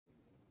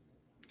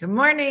Good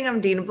morning,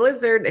 I'm Dina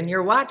Blizzard, and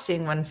you're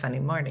watching One Funny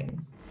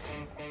Morning.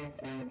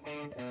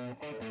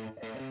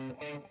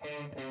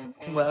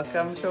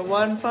 Welcome to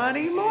One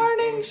Funny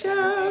Morning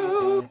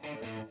Show.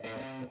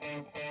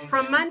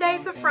 From Monday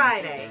to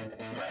Friday.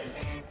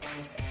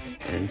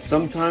 And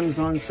sometimes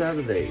on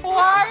Saturday.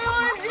 Why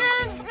would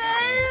you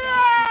say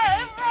that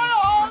in front of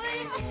all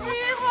these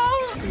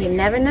people? You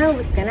never know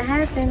what's gonna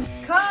happen.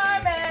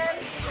 Carmen!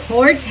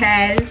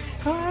 Cortez.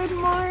 Good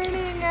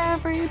morning,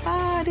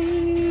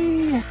 everybody.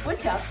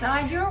 What's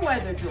outside your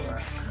weather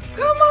door?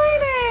 Good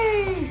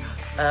morning!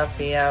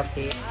 Uppy,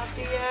 everybody.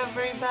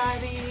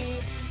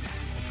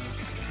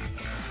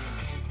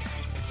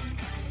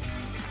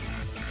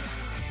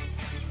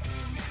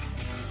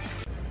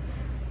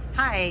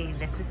 Hi,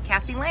 this is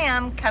Kathy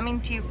Lamb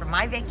coming to you from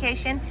my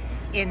vacation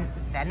in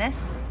Venice,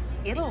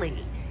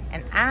 Italy.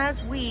 And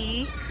as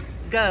we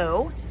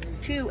go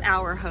to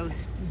our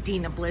host,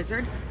 Dina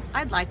Blizzard,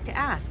 I'd like to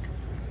ask,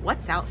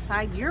 what's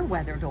outside your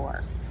weather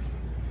door?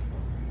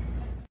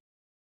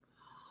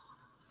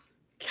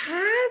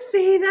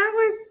 Kathy, that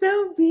was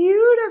so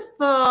beautiful.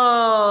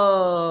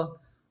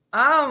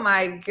 Oh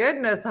my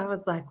goodness. I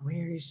was like,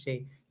 where is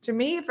she? To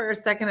me, for a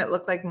second, it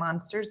looked like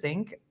Monsters,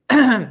 Inc.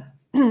 I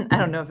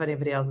don't know if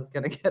anybody else is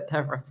going to get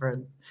that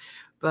reference,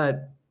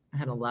 but I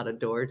had a lot of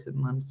doors in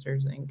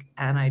Monsters, Inc.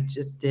 And I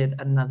just did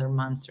another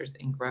Monsters,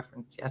 Inc.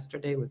 reference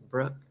yesterday with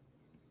Brooke.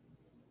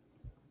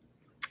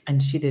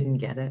 And she didn't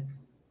get it.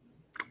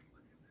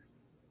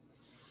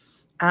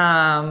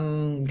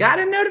 Got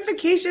a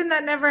notification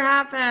that never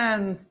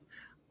happens.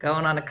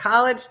 Going on a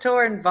college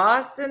tour in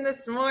Boston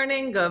this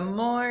morning. Good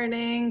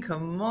morning.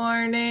 Good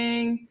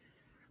morning.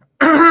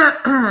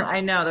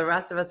 I know the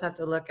rest of us have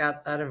to look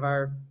outside of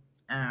our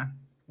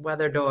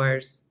weather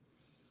doors.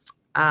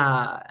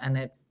 And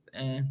it's,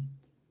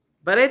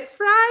 but it's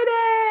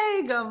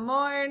Friday. Good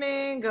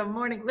morning. Good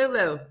morning.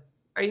 Lulu,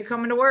 are you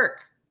coming to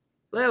work?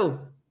 Lou,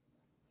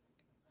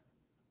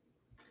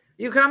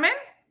 you coming?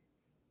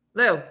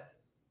 Lou.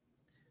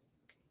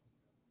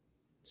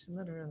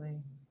 Literally.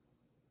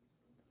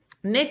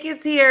 Nick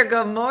is here.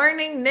 Good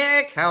morning,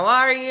 Nick. How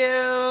are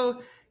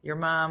you? Your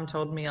mom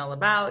told me all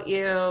about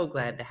you.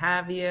 Glad to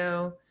have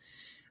you.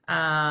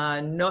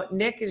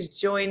 Nick is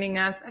joining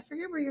us. I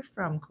forget where you're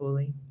from,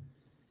 Cooley.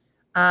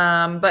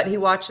 But he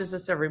watches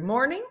us every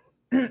morning.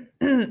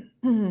 And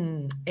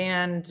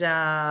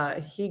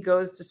he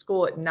goes to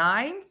school at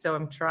 9. So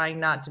I'm trying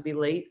not to be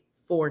late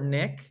for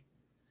Nick.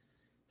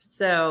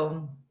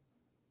 So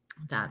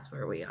that's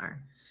where we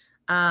are.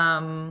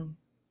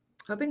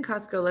 Hoping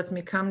Costco lets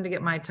me come to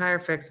get my tire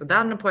fixed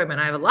without an appointment.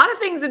 I have a lot of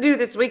things to do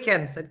this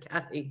weekend, said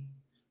Kathy.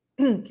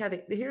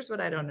 Kathy, here's what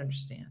I don't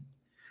understand.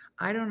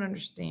 I don't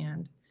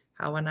understand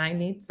how when I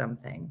need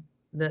something,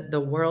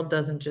 the world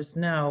doesn't just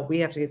know we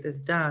have to get this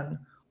done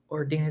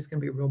or Dina's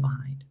going to be real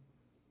behind.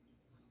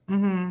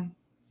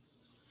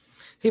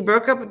 He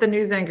broke up with the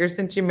news anchor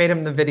since you made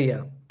him the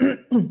video.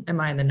 Am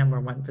I in the number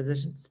one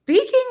position?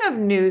 Speaking of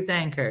news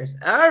anchors,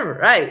 all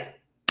right,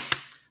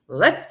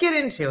 let's get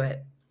into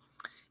it.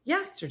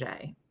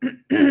 Yesterday,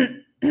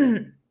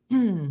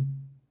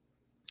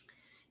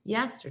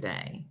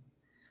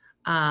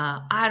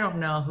 I don't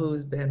know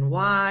who's been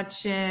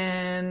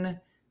watching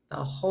the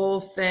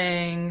whole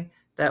thing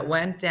that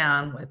went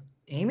down with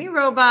Amy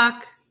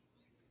Robach,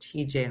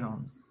 TJ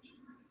Holmes.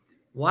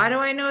 Why do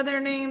I know their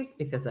names?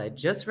 Because I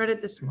just read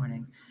it this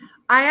morning.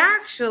 I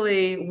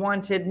actually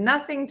wanted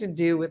nothing to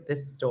do with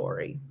this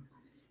story.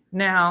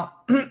 Now,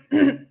 if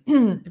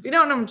you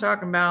don't know what I'm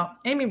talking about,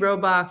 Amy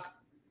Robach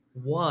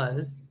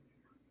was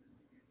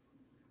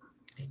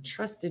a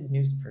trusted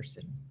news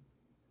person.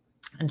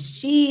 And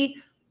she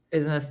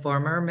is a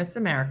former Miss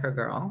America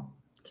girl.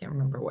 Can't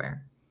remember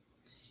where.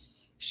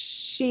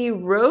 She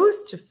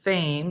rose to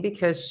fame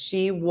because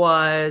she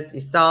was, you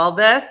saw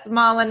this,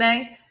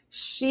 Malene?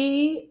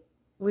 She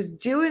was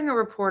doing a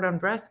report on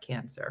breast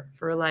cancer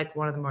for like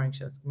one of the morning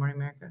shows. Good Morning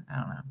America? I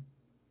don't know.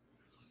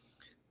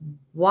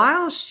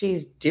 While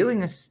she's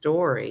doing a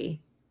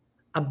story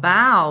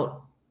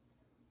about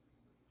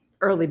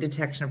early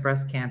detection of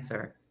breast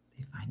cancer,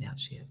 they find out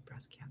she has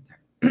breast cancer.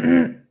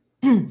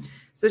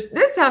 So this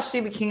is how she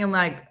became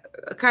like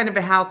a kind of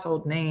a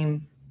household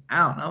name,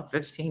 I don't know,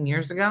 15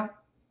 years ago.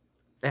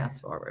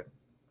 Fast forward.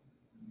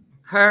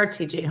 Her,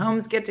 TJ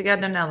Holmes get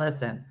together. Now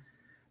listen,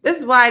 this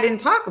is why I didn't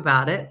talk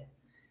about it,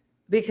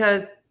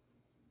 because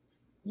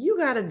you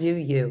got to do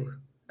you,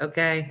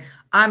 okay?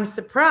 I'm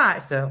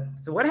surprised. So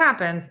what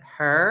happens?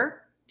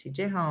 Her,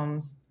 TJ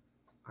Holmes,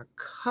 are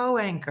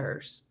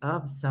co-anchors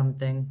of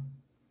something.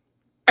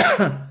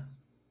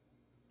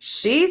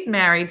 She is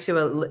married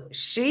to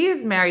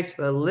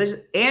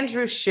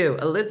Andrew Shue,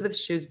 Elizabeth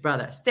Shue's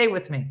brother. Stay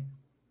with me.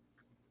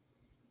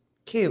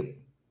 Cute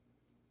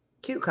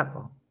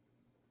couple.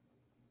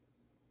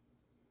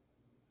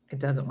 It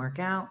doesn't work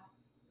out.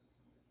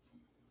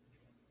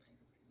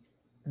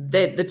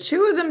 The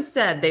two of them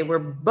said they were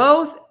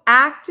both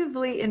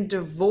actively in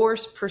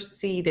divorce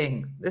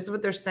proceedings. This is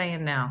what they're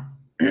saying now.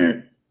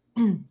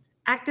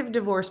 Active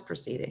divorce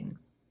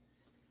proceedings.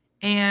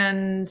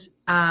 And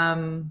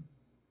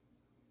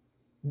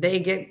they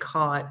get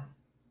caught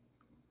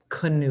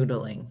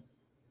canoodling.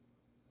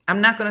 I'm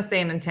not going to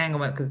say an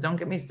entanglement because don't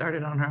get me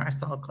started on her. I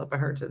saw a clip of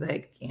her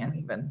today. Can't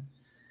even.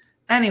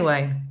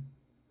 Anyway,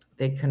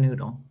 they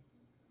canoodle.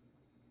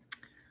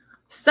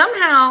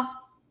 Somehow,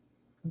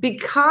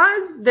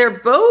 because they're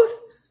both,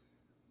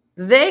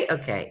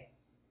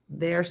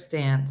 their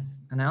stance,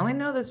 and I only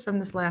know this from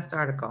this last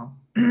article,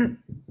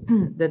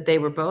 that they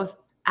were both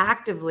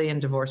actively in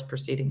divorce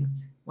proceedings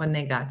when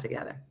they got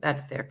together.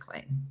 That's their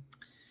claim.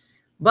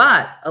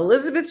 But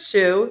Elizabeth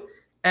Shue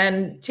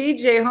and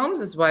TJ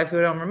Holmes' wife, who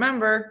I don't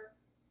remember,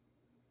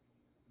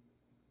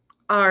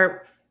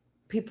 are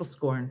people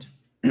scorned.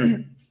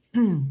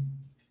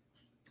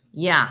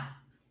 Yeah.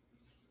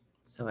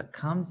 So it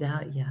comes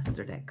out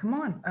yesterday. Come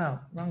on. Oh,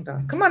 wrong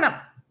dog. Come on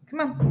up. Come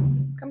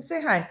on. Come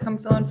say hi. Come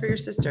fill in for your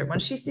sister. When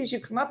she sees you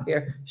come up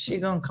here, she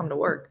gonna come to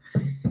work.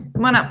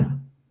 Come on up.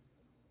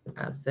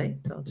 I'll say,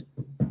 told you.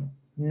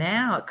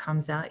 Now it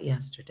comes out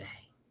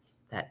yesterday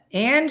that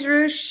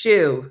Andrew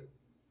Shue,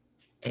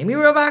 Amy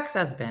Robach's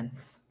husband,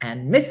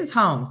 and Mrs.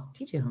 Holmes,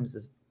 TJ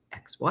Holmes'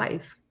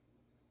 ex-wife,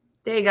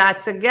 they got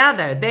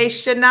together. They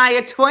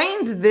Shania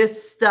Twained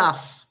this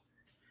stuff.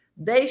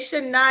 They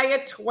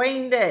Shania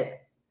Twained it.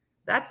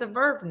 That's a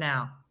verb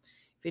now.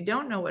 If you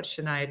don't know what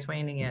Shania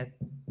Twaining is,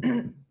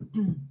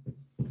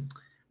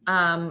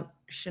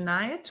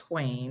 Shania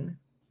Twain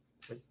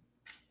was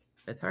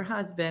with her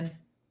husband,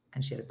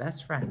 and she had a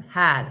best friend.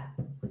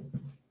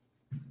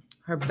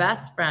 Her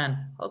best friend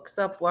hooks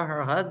up with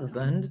her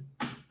husband.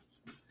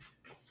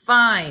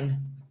 Fine.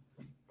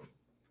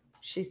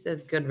 She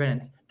says, good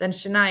riddance. Then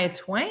Shania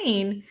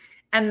Twain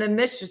and the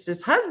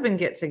mistress's husband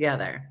get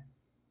together.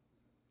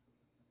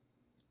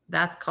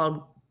 That's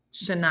called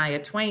Shania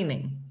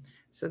Twaining.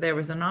 So there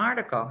was an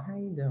article. How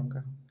you doing,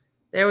 girl?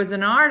 There was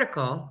an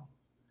article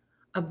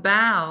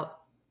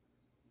about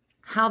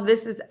how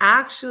this is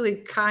actually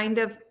kind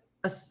of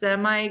a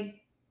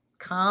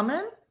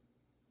semi-common,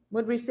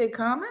 would we say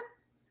common?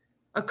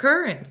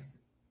 Occurrence.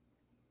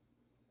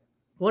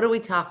 What are we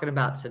talking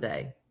about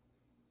today?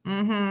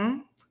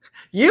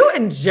 You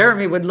and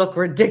Jeremy would look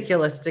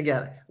ridiculous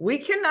together. We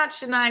cannot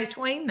Shania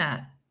Twain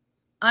that.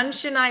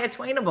 Un-Shania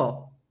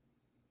Twainable.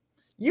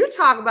 You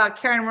talk about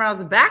carrying him around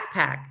as a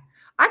backpack.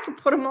 I could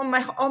put him on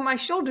my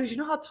shoulders. You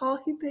know how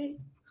tall he'd be?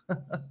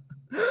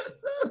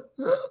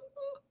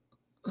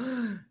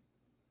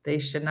 They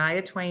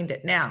Shania Twained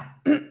it. Now,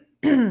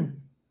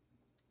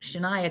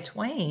 Shania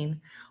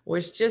Twain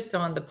was just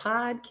on the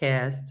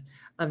podcast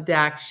of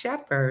Dax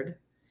Shepard,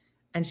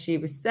 and she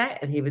was saying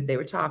they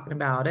were talking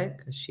about it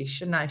because she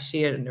Shania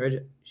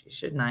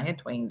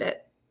Twained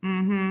it.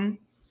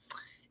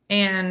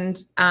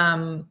 And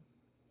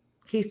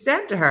he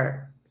said to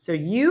her, so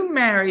you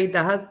married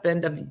the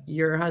husband of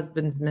your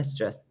husband's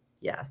mistress?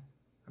 Yes,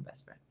 her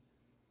best friend.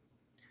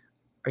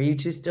 Are you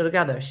two still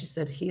together? She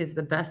said, he is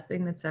the best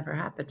thing that's ever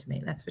happened to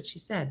me. That's what she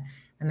said.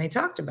 And they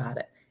talked about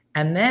it.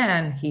 And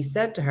then he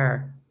said to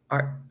her,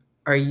 are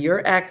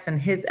your ex and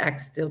his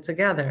ex still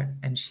together?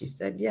 And she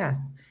said,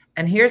 yes.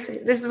 And this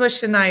is what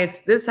Shania,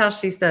 this is how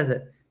she says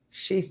it.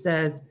 She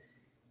says,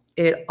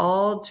 it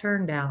all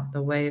turned out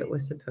the way it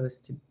was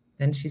supposed to.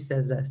 Then she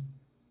says this,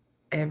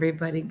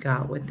 everybody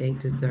got what they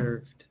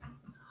deserved.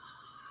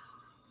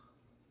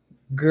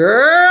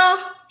 Girl,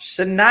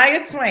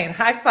 Shania Twain,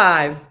 high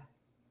five.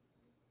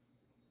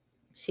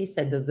 She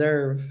said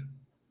deserve.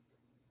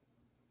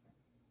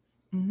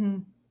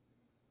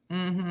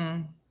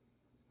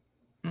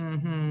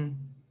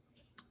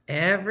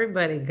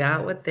 Everybody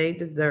got what they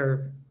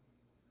deserve.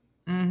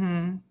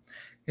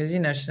 Because,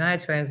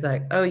 Shania Twain is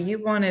like, oh,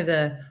 you wanted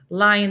a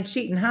lying,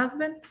 cheating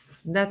husband?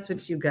 That's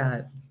what you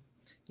got.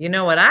 You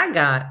know what I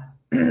got?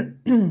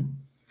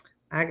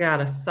 I got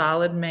a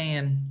solid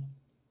man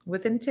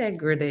with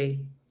integrity.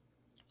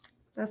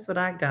 That's what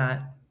I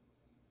got.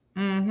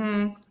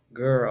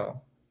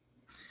 Girl.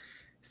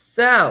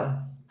 So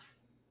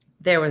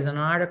there was an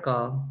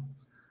article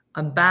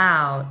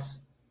about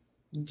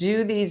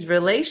do these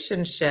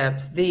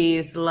relationships,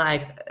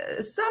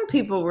 some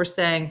people were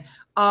saying,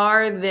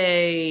 are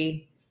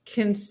they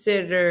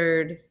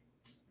considered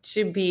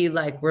to be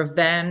like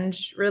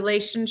revenge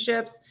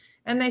relationships?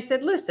 And they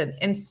said, listen,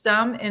 in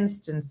some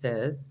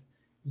instances,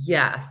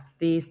 yes,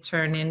 these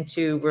turn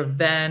into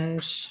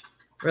revenge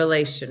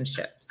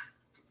relationships.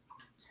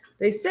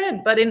 They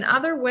said, but in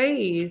other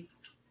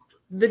ways,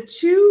 the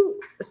two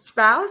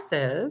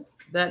spouses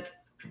that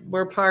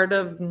were part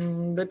of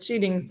the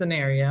cheating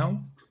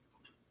scenario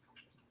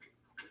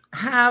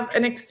have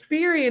an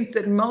experience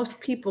that most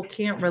people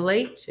can't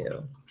relate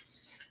to.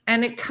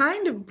 And it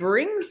kind of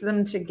brings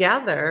them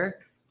together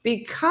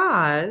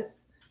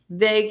because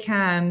they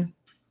can,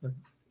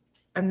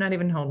 I'm not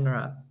even holding her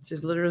up.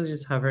 She's literally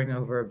just hovering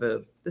over a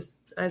boob. This,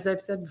 as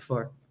I've said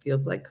before,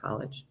 feels like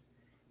college.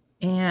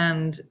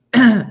 And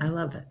I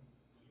love it.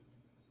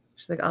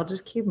 She's like, I'll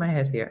just keep my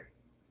head here,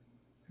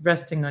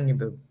 resting on your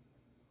boob.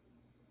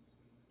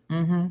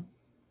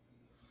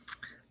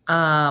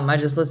 I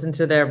just listened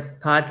to their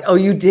podcast. Oh,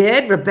 you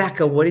did?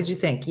 Rebecca, what did you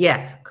think?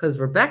 Yeah, because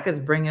Rebecca's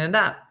bringing it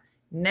up.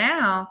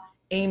 Now,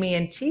 Amy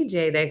and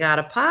TJ, they got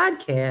a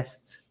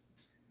podcast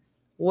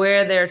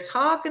where they're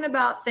talking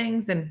about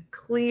things and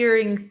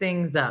clearing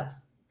things up.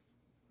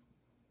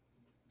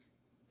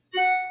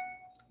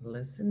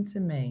 Listen to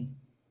me.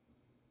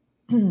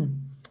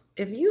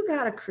 If you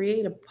got to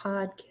create a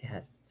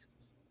podcast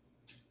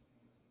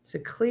to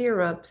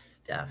clear up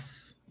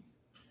stuff,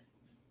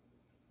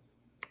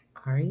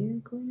 are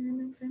you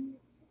clearing up anything?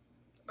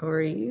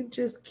 Or you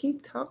just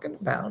keep talking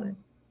about it?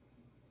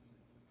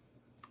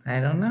 I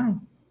don't know.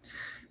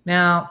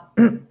 Now,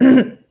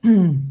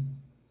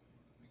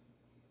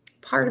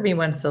 part of me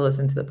wants to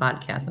listen to the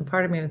podcast, and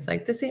part of me was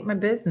like, this ain't my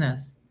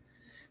business.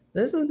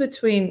 This is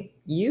between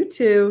you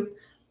two,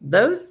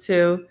 those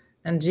two,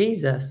 and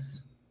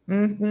Jesus.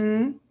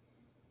 Mm-hmm.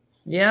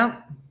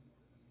 Yep.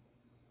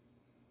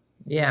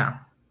 Yeah.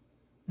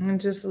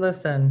 And just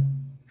listen.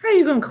 How are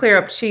you going to clear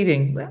up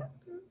cheating? Well,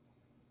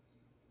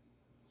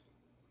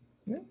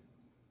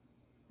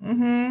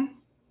 mm-hmm.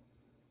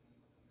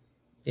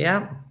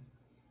 Yep.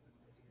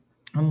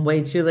 I'm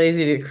way too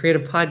lazy to create a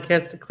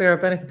podcast to clear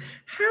up anything.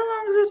 How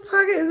long is this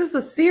podcast? Is this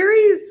a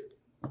series?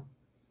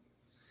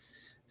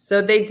 So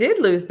they did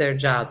lose their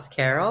jobs,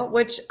 Carol,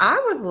 which I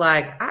was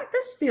like,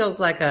 this feels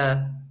like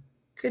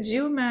could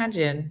you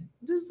imagine?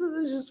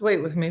 Just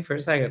wait with me for a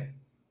second.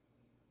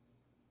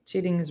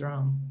 Cheating is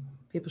wrong.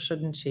 People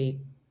shouldn't cheat.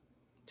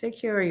 Take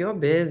care of your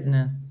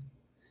business.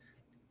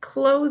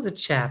 Close a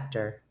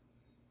chapter.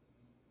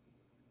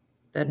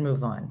 Then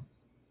move on.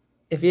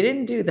 If you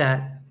didn't do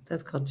that,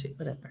 that's called cheat.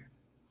 Whatever.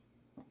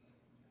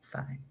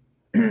 Fine.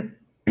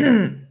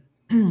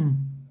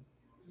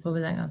 What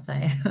was I going to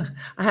say?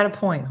 I had a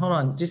point. Hold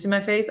on. Did you see my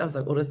face? I was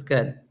like, oh, this is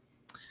good.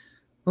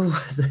 What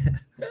was it?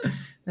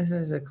 This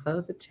was a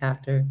close the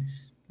chapter.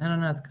 I don't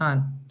know. It's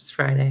gone. It's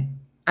Friday.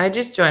 I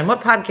just joined.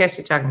 What podcast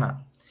are you talking about?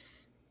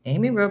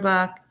 Amy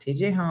Robach,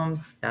 TJ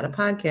Holmes, got a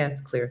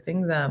podcast, clear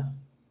things up.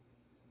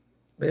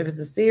 But if it's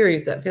a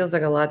series, that feels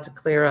like a lot to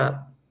clear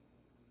up.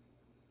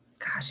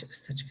 Gosh, it was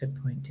such a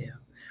good point too.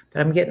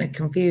 But I'm getting it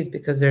confused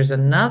because there's a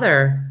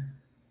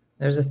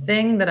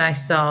thing that I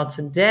saw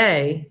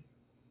today.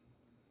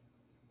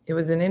 It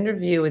was an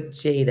interview with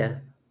Jada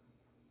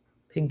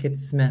Pinkett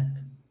Smith.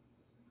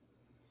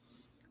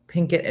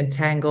 Pinkett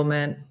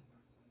entanglement.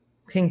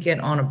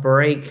 Pinkett on a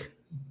break.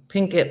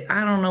 Pinkett,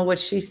 I don't know what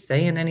she's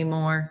saying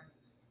anymore.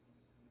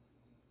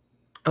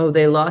 Oh,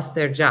 they lost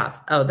their jobs.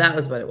 Oh, that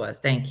was what it was.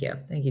 Thank you.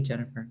 Thank you,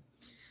 Jennifer.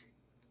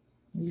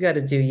 You got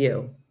to do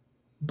you.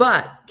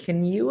 But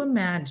can you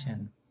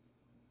imagine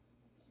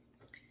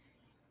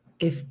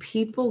if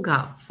people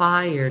got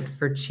fired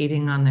for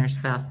cheating on their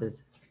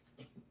spouses?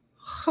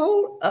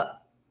 Hold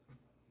up.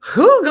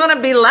 Who's going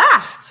to be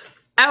left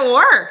at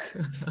work?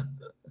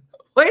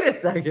 Wait a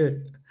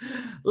second.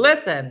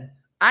 Listen,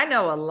 I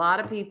know a lot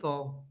of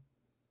people,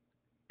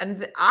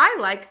 and I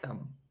like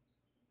them.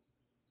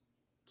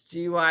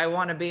 Do I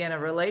want to be in a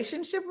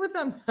relationship with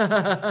them?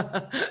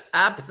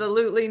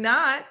 Absolutely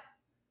not.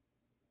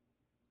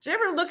 Do you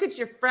ever look at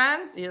your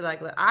friends? You're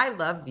like, I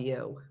love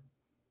you.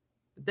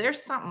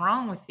 There's something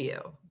wrong with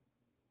you.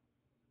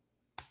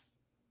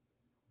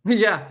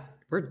 Yeah,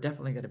 we're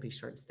definitely going to be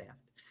short-staffed.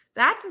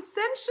 That's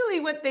essentially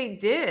what they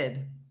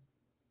did.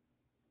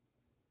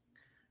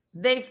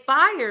 They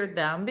fired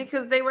them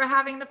because they were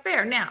having an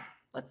affair. Now,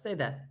 let's say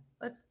this.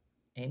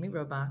 Amy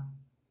Robach,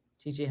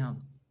 TJ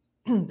Holmes.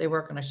 They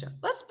work on a show.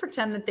 Let's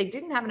pretend that they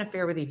didn't have an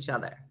affair with each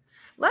other.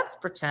 Let's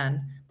pretend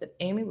that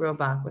Amy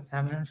Robach was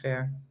having an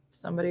affair with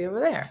somebody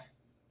over there.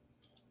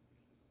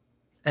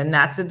 And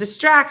that's a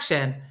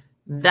distraction.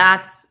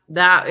 That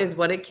is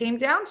what it came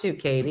down to,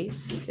 Katie,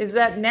 is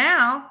that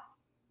now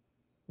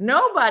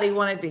nobody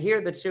wanted to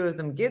hear the two of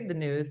them give the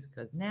news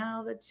because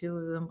now the two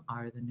of them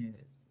are the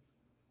news.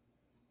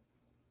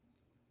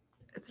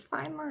 It's a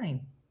fine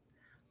line.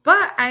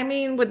 But, I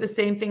mean, would the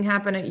same thing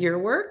happen at your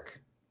work?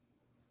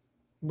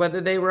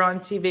 Whether they were on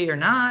TV or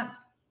not,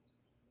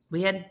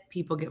 we had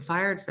people get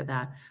fired for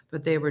that.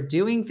 But they were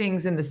doing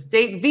things in the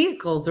state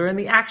vehicles or in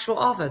the actual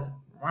office.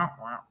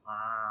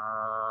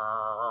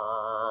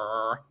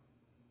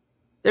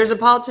 There's a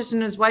politician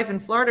and his wife in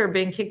Florida are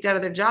being kicked out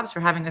of their jobs for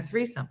having a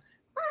threesome.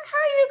 How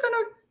are you going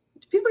to,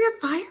 do people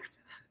get fired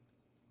for that?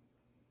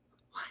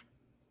 What?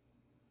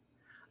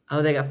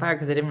 Oh, they got fired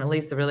because they didn't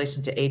release the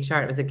relation to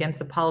HR. It was against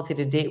the policy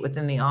to date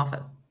within the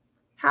office.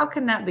 How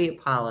can that be a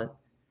policy?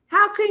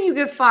 How can you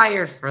get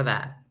fired for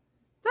that?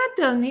 That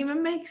doesn't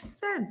even make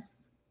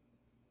sense.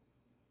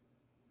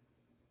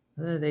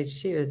 Whether they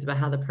choose, it's about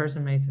how the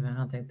person makes it. I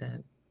don't think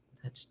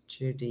that's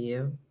true to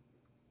you.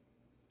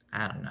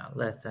 I don't know.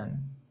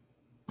 Listen.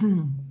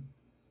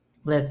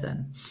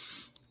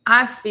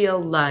 I feel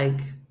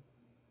like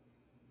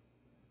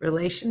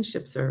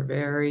relationships are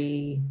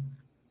very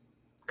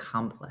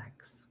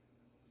complex.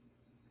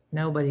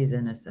 Nobody's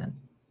innocent.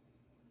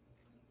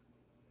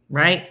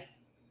 Right?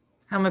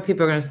 How many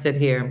people are going to sit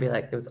here and be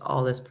like, it was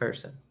all this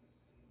person?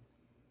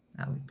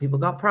 Now, people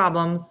got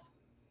problems,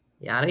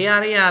 yada,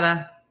 yada,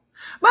 yada.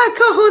 My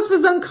co-host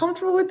was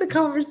uncomfortable with the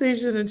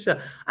conversation and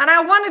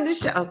I wanted to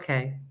show,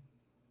 okay.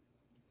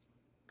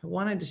 I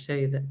wanted to show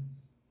you that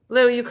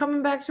Lou, you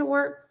coming back to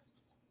work?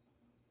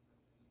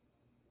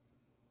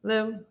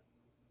 Lou,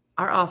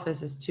 our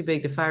office is too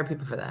big to fire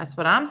people for that. That's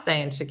what I'm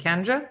saying,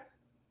 Shakendra.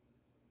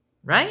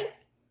 Right?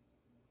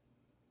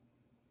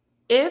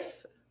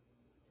 If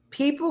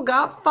people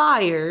got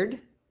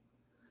fired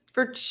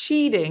for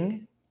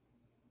cheating,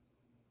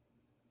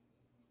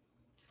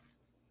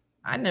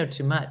 I know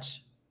too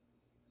much.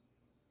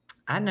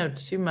 I know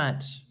too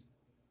much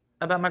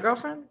about my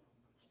girlfriend.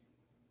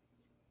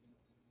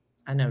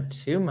 I know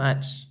too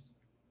much.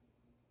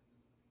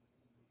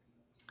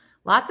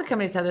 Lots of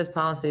companies have those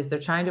policies. They're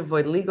trying to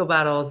avoid legal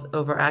battles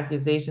over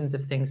accusations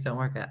if things don't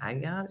work out. I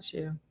got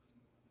you.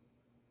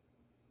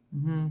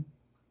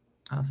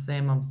 I'll say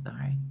I'm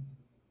sorry.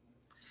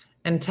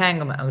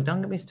 Entanglement. Oh,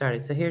 don't get me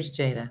started. So here's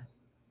Jada.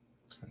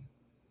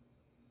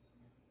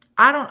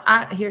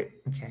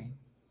 Okay.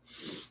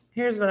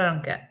 Here's what I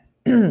don't get.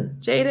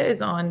 Jada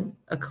is on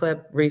a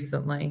clip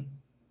recently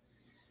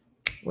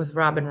with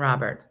Robin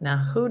Roberts. Now,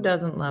 who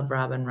doesn't love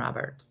Robin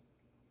Roberts?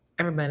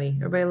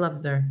 Everybody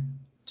loves her.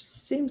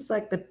 Just seems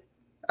like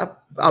a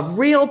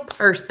real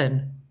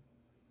person.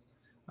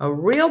 A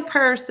real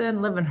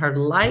person living her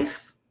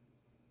life.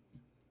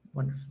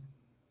 Wonderful.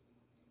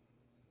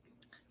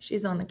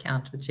 She's on the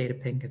couch with Jada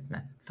Pinkett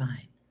Smith.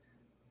 Fine.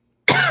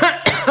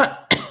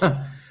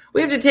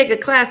 We have to take a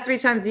class 3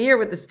 times a year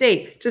with the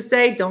state to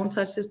say, don't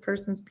touch this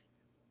person's penis.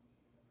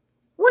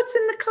 What's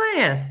in the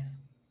class?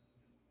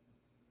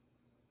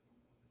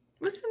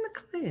 What's in the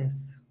class?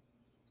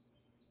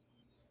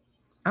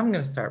 I'm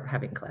going to start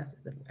having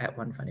classes at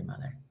One Funny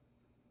Mother.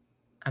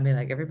 I'll be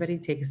like, everybody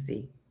take a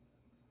seat.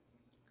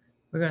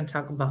 We're going to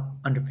talk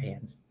about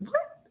underpants.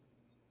 What?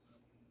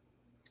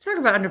 We talk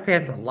about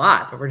underpants a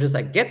lot, but we're just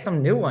like, get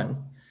some new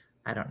ones.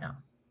 I don't know.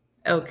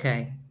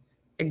 Okay.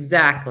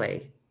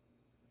 Exactly.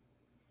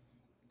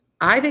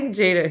 I think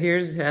Jada,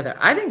 here's Heather.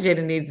 I think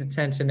Jada needs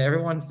attention.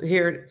 Everyone's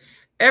here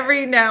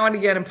every now and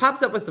again and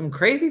pops up with some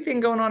crazy thing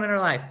going on in her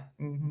life.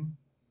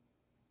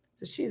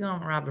 So she's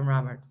on Robin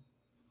Roberts.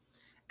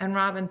 And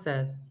Robin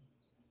says,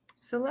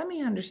 so let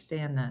me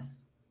understand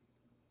this.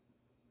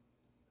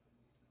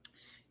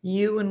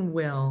 You and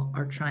Will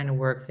are trying to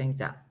work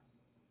things out.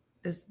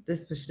 This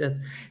is what she does.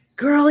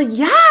 Girl,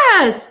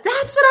 yes,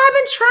 that's what I've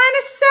been trying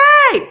to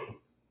say.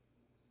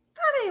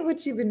 That ain't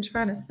what you've been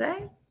trying to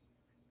say.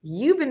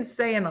 You've been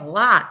saying a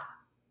lot.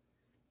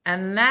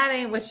 And that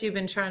ain't what you've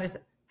been trying to say.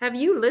 Have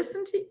you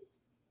listened to?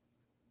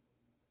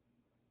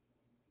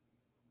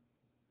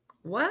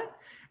 What?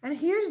 And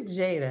here's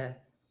Jada,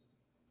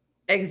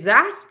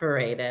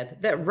 exasperated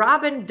that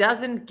Robin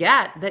doesn't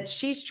get that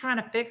she's trying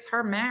to fix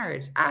her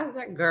marriage. I was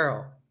like,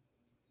 girl.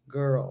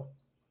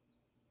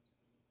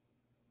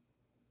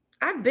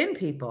 I've been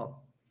people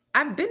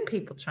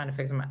trying to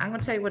fix them. I'm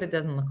going to tell you what it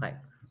doesn't look like.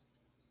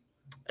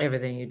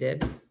 Everything you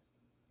did.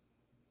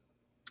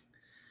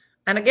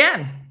 And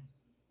again,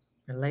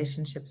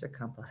 relationships are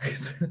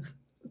complex.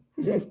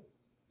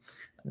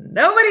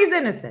 Nobody's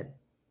innocent.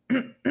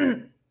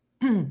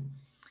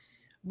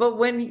 But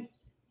when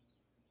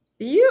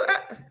you're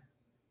out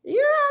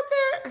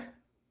there,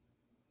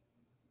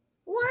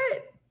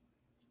 what?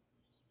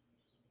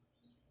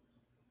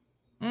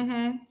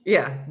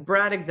 Yeah,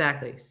 Brad,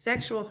 exactly.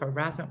 Sexual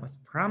harassment was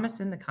promised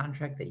in the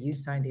contract that you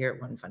signed here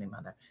at One Funny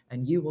Mother,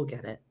 and you will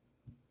get it.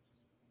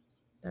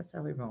 That's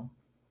how we roll.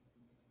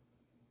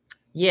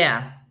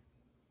 Yeah.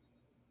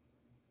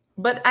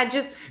 But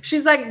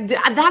she's like,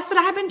 that's what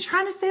I've been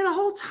trying to say the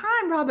whole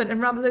time, Robin.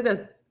 And Robin's like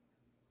this.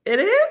 It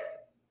is?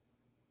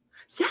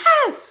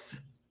 Yes.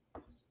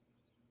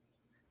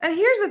 And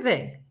here's the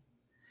thing,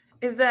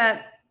 is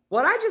that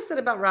what I just said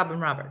about Robin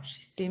Roberts,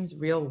 she seems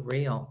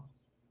real.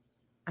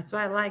 That's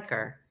why I like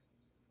her.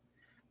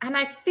 And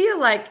I feel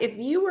like if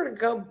you were to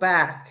go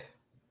back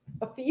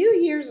a few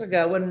years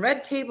ago when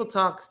Red Table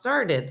Talk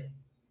started,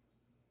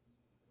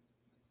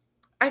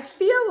 I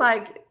feel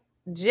like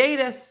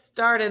Jada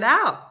started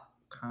out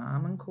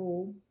calm and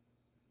cool.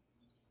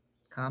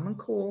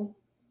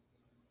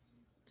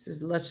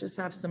 Let's just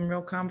have some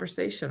real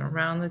conversation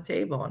around the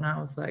table. And I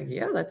was like,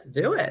 yeah, let's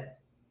do it.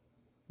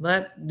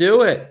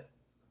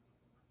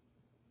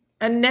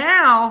 And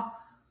now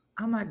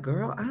I'm like,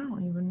 girl, I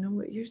don't even know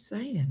what you're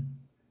saying.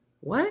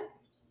 What?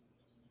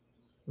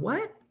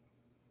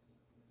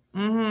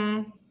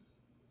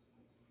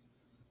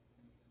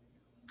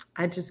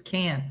 I just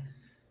can't.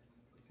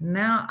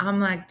 Now I'm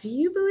like, do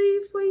you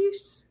believe what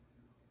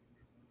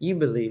you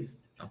believe?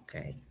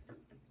 Okay,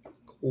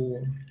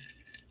 cool.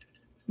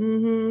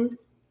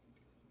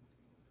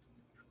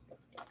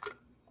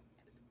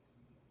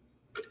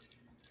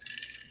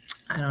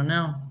 I don't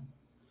know.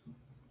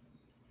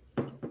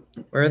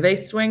 Were they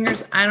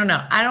swingers? I don't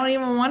know. I don't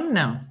even want to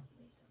know.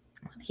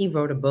 He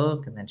wrote a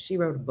book and then she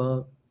wrote a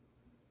book.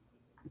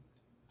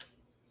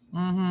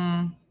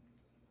 It's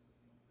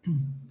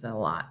a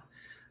lot.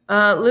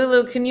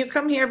 Lulu, can you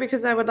come here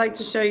because I would like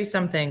to show you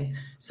something.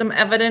 Some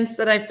evidence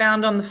that I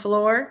found on the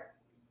floor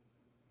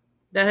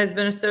that has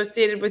been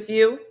associated with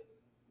you.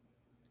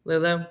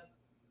 Lulu.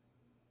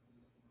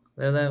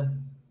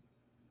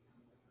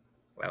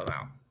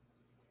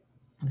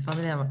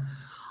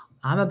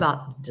 I'm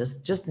about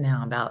just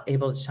now about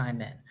able to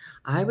chime in.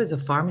 I was a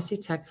pharmacy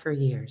tech for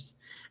years,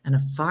 and a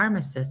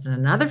pharmacist and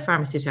another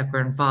pharmacy tech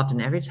were involved.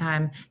 And every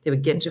time they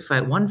would get into a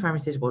fight, one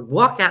pharmacy tech would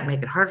walk out and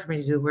make it hard for me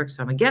to do the work.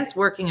 So I'm against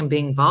working and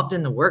being involved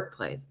in the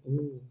workplace.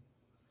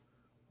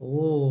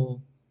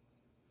 Ooh.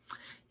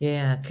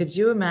 Yeah. Could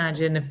you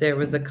imagine if there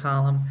was a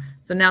column?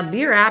 So now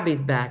Dear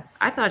Abby's back.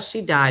 I thought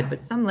she died,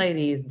 but some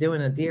lady is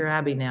doing a Dear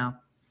Abby now.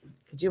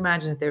 Could you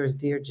imagine if there was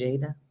Dear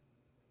Jada?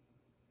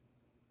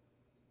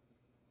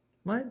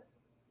 What?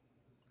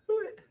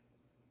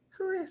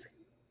 Who is?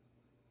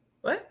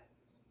 What?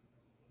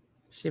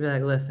 She'd be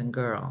like, listen,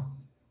 girl,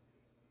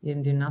 you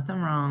didn't do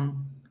nothing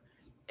wrong.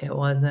 It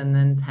was an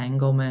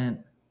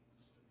entanglement.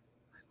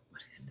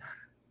 What is that?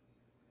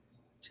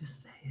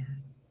 Just say it.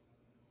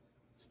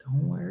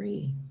 Don't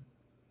worry.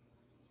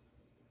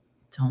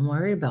 Don't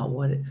worry about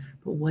what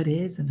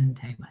is an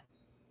entanglement.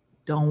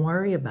 Don't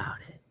worry about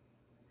it.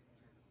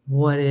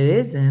 What it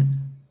isn't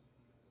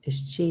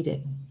is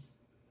cheating.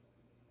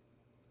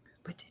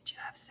 But did you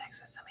have sex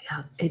with somebody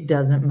else? It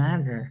doesn't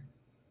matter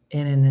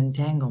in an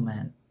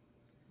entanglement.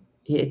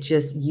 It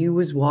just, you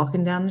was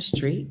walking down the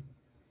street,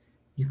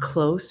 your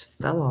clothes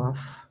fell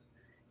off,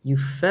 you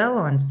fell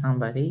on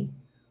somebody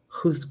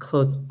whose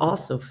clothes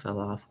also fell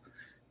off,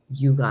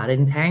 you got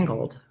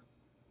entangled,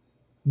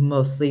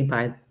 mostly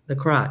by the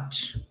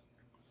crotch,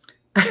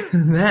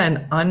 and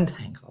then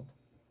untangled.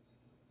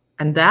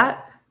 And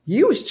that,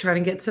 you was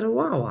trying to get to the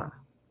Wawa.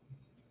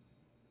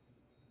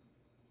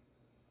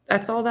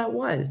 That's all that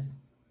was.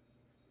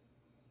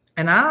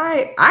 And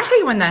I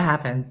hate when that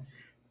happens.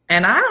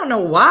 And I don't know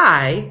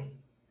why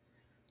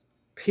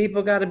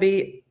people got to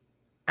be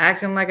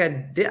acting like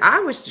I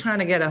was trying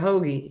to get a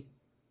hoagie.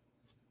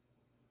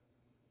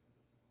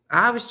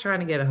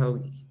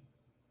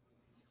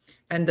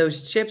 And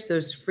those chips,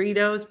 those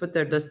Fritos, but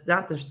they're just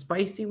not the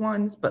spicy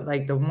ones, but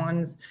like the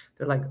ones,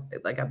 they're like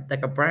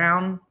a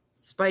brown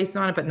spice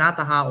on it, but not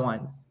the hot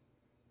ones.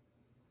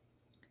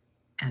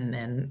 And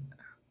then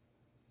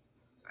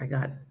I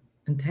got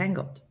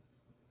entangled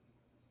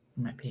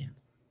in my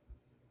pants.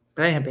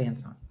 But I had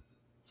pants on.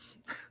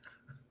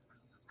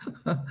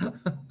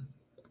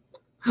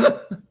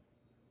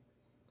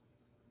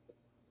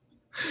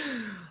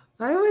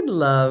 I would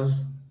love,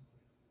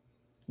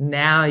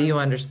 now you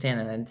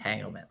understand an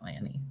entanglement,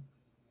 Lanny.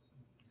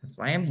 That's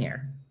why I'm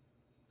here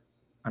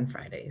on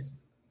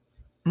Fridays.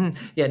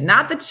 Yeah,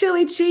 not the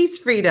chili cheese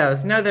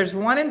Fritos. No, there's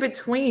one in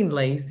between,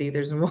 Lacey.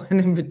 There's one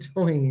in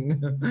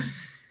between.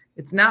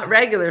 It's not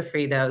regular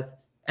Fritos,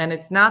 and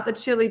it's not the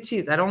chili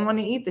cheese. I don't want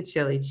to eat the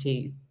chili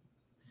cheese.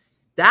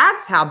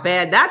 That's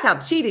how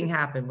cheating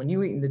happened. When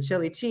you eating the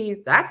chili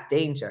cheese, that's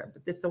danger.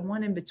 But there's the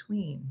one in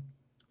between.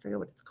 I forget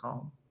what it's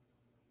called.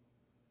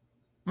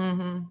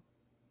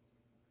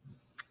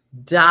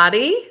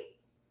 Dottie,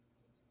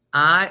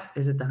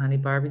 is it the honey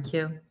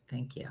barbecue?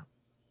 Thank you.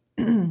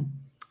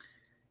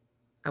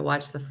 I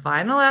watched the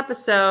final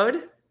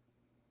episode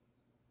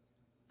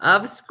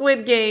of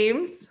Squid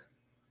Games.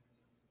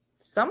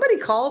 Somebody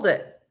called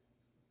it.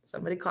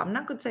 I'm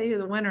not going to tell you who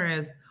the winner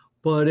is,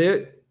 but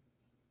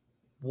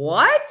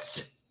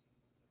what?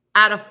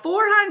 Out of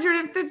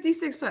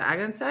 456, I'm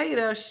going to tell you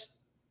though,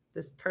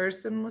 this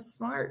person was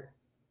smart.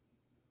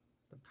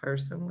 The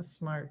person was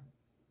smart.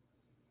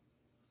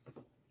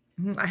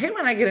 I hate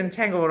when I get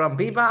entangled on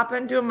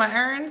bebopping, doing my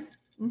errands.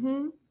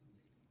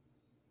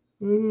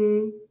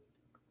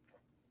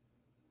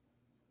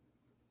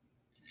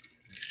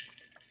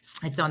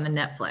 It's on the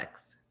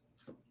Netflix.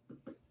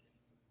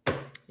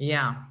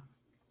 Yeah.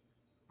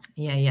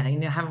 You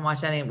haven't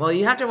watched any. Well,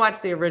 you have to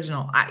watch the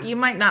original. You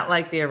might not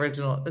like the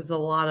original. There's a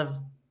lot of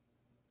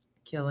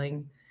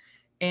killing.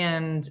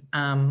 And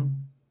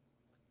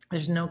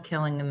there's no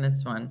killing in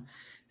this one.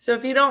 So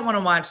if you don't want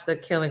to watch the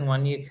killing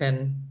one, you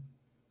can.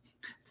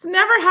 It's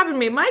never happened to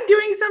me. Am I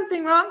doing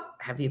something wrong?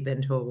 Have you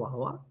been to a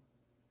Wawa?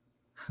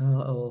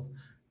 Oh,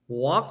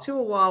 walk to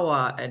a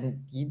Wawa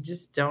and you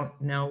just don't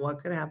know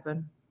what could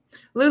happen.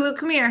 Lulu,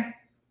 come here.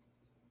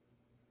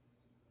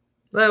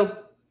 Lou.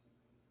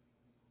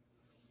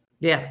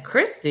 Yeah,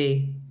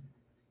 Christy.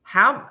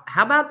 How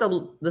about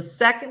the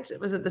second?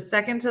 Was it the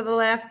second to the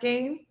last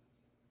game?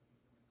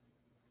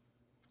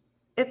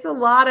 It's a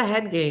lot of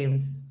head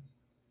games.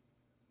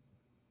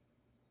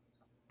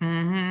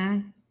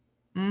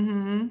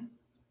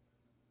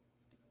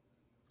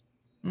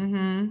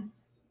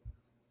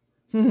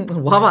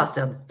 Wawa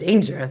sounds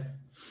dangerous.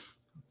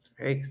 It's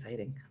very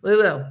exciting.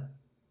 Lulu,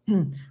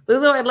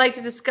 I'd like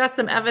to discuss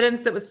some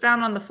evidence that was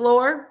found on the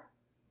floor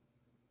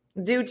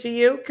due to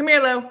you. Come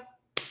here, Lou.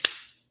 It's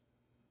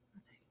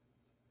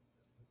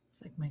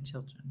like my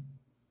children.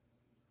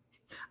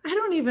 I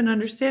don't even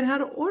understand how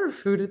to order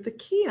food at the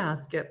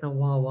kiosk at the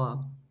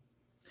Wawa.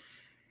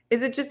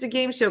 Is it just a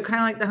game show,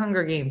 kind of like the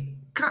Hunger Games?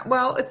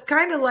 Well, it's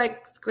kind of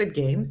like Squid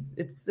Games.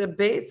 It's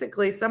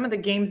basically some of the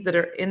games that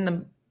are in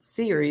the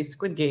series,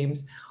 Squid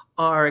Games,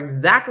 are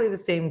exactly the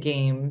same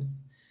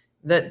games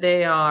that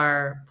they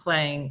are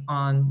playing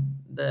on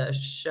the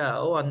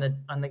show, on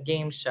the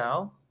game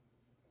show.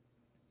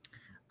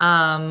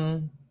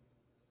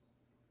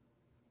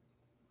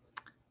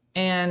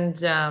 And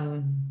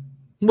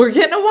we're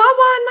getting a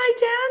Wawa in my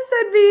town,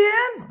 said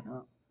Vianne.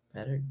 Well,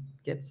 better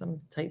get some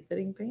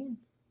tight-fitting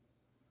pants.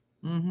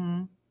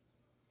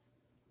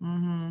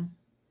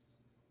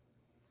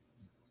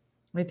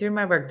 Way through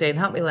my work day and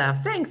help me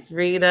laugh. Thanks,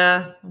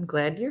 Rita. I'm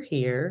glad you're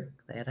here.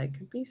 Glad I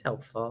could be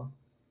helpful.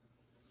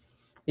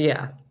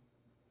 Yeah.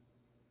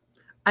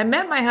 I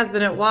met my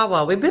husband at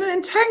Wawa. We've been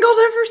entangled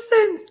ever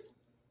since.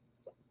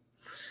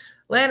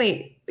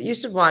 Lanny, you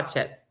should watch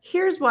it.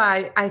 Here's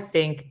why I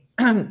think,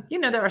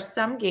 there are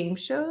some game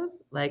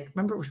shows, like,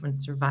 remember when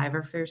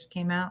Survivor first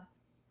came out?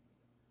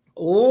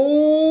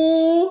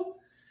 Oh,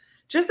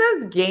 just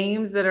those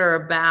games that are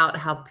about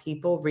how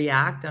people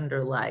react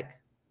under, like,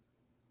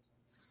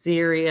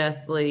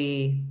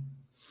 seriously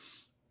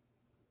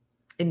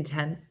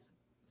intense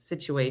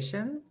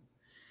situations.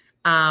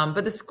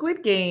 But the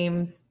Squid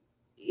Games,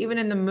 even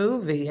in the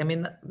movie, I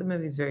mean, the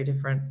movie's very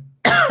different.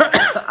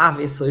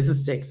 Obviously, the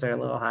stakes are a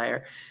little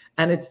higher,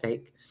 and it's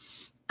fake.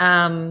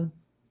 Yeah,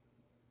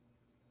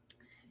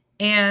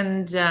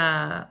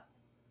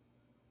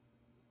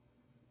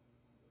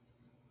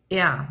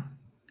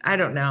 I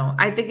don't know.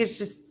 I think it's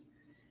just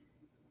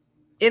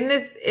in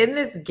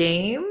this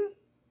game,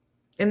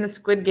 in the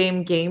Squid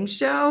Game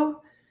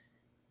show,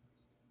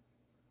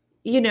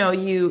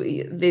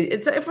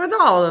 it's for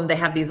all of them. They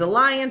have these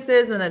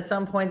alliances, and at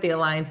some point the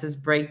alliances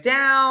break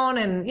down,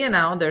 and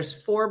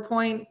there's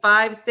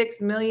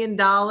 $4.56 million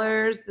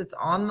that's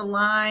on the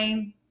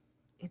line.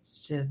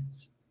 It's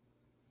just,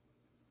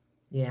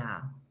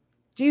 yeah.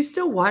 Do you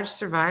still watch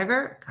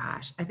Survivor?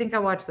 Gosh, I think I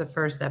watched the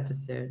first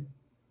episode.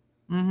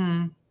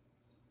 Lulu,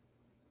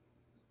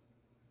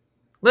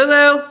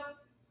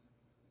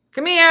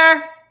 come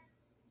here.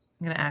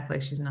 I'm gonna act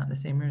like she's not in the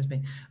same room as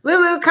me.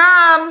 Lulu,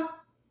 come.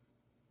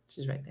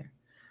 She's right there.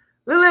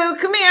 Lulu,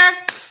 come here.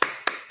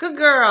 Good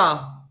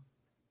girl.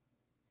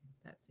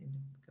 That seemed to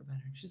go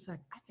better. She's like,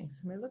 I think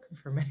somebody's looking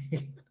for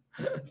me.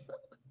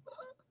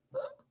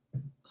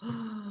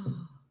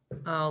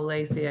 Oh,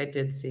 Lacey, I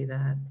did see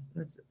that.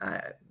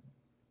 I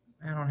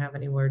don't have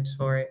any words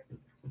for it.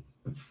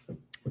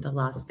 The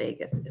Las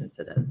Vegas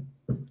incident.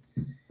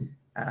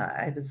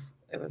 I was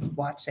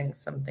watching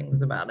some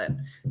things about it.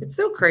 It's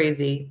so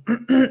crazy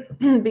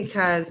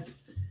because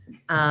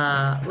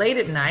late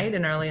at night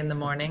and early in the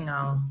morning,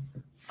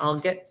 I'll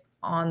get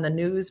on the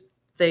news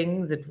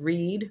things and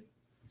read.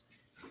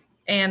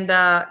 And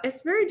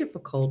it's very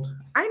difficult.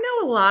 I know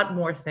a lot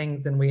more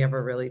things than we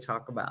ever really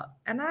talk about.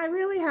 And I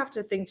really have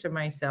to think to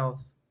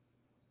myself,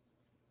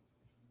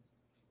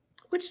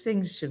 which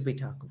things should we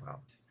talk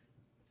about?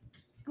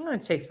 I'm going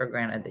to take for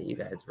granted that you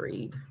guys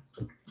read.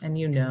 And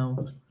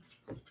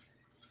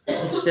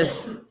it's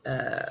just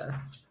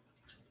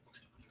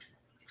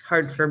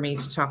hard for me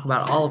to talk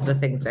about all of the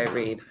things I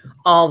read.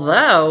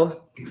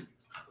 Although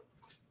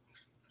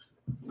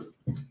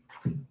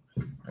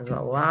there's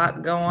a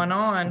lot going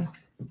on.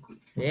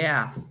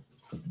 Yeah.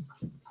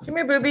 Come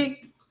here,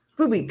 Booby.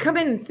 Booby, come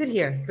in and sit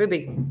here.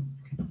 Booby.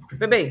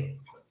 Booby.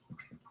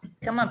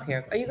 Come up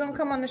here. Are you going to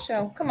come on the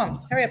show? Come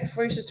on. Hurry up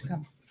before your sister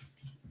comes.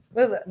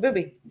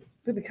 Booby.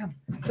 Booby, come.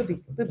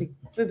 Booby, Booby,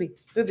 Booby,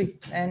 Booby.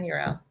 And you're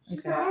out.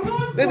 Okay.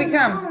 Booby,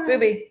 come.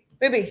 Booby,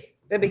 Booby,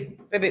 Booby,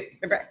 Booby.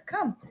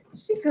 Come.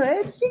 She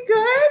good?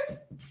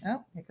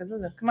 Oh, here goes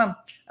Lulu. Come on.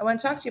 I want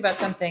to talk to you about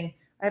something.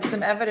 I have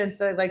some evidence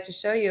that I'd like to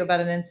show you about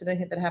an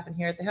incident that happened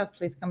here at the house.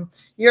 Please come.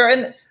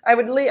 I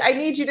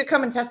need you to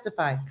come and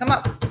testify. Come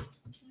up.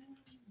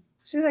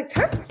 She's like,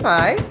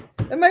 testify?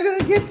 Am I going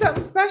to get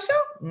something special?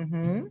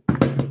 Mm-hmm.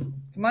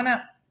 Come on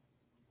up.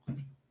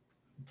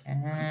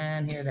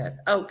 And here it is.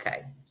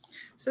 Okay.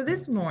 So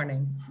this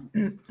morning,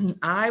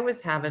 I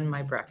was having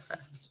my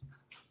breakfast.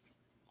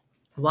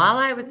 While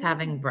I was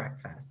having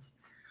breakfast,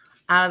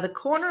 out of the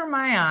corner of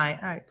my eye,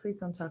 all right, please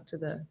don't talk to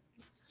the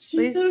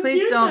please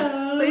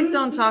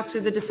don't talk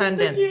to the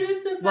defendant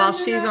while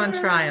she's on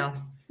trial.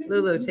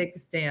 Lulu, take the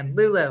stand.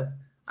 Lulu,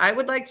 I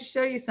would like to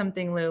show you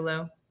something,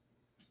 Lulu.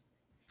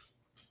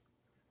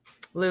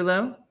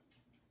 Lulu.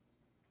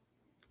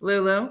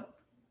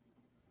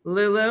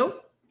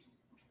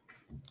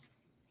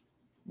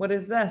 What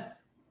is this?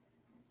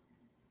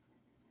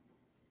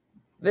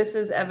 This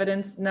is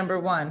evidence number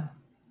 1.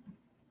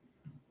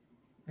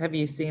 Have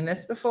you seen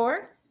this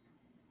before?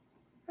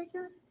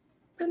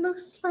 It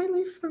looks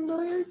slightly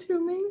familiar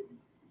to me.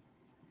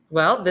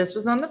 Well, this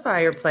was on the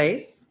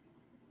fireplace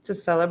to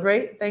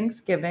celebrate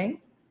Thanksgiving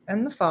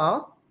in the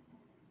fall.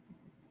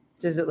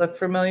 Does it look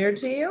familiar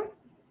to you?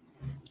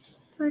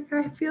 It's like,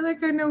 I feel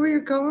like I know where you're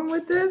going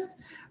with this,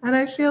 and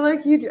I feel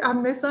like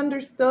I'm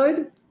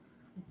misunderstood.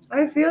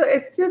 I feel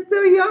it's just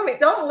so yummy.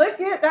 Don't lick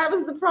it. That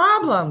was the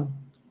problem.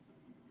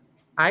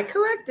 I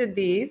collected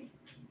these,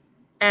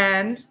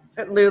 and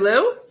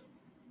Lulu,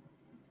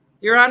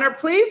 Your Honor,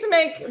 please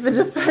make the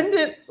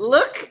defendant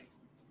look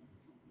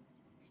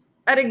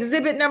at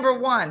exhibit number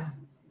 1.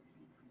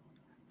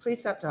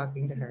 Please stop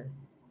talking to her.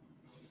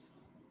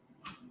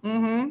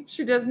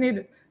 She does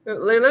need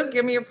Lulu,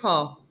 give me your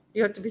paw.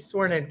 You have to be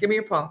sworn in. Give me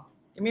your paw.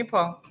 Give me your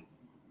paw.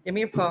 Give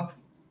me your paw.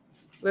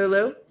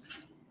 Lulu,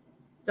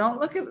 Don't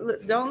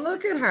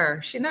look at her.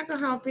 She's not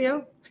gonna help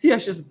you. Yeah,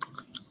 she's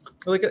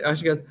look at. Oh,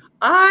 she goes.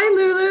 I,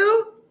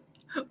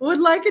 Lulu, would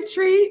like a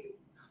treat.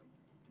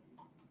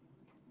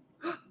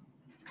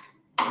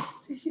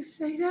 Did you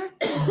say that?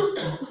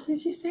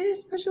 Did you say the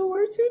special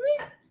words to me?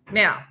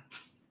 Now,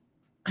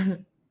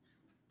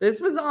 this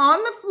was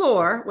on the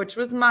floor, which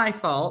was my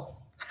fault.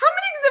 How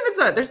many exhibits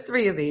are there? There's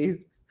 3 of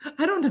these.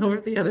 I don't know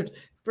if the other.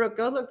 Brooke,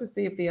 go look to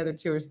see if the other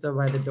 2 are still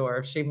by the door.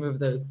 If she moved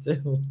those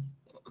 2.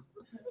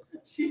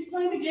 She's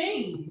playing a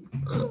game.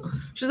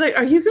 She's like,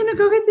 are you going to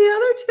go get the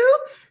other 2?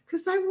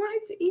 Because I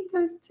wanted to eat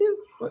those 2.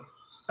 What?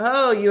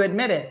 Oh, you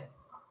admit it.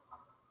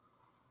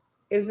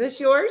 Is this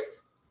yours?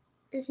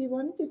 If you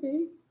want it to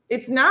be.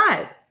 It's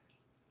not.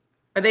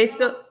 Are they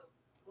still?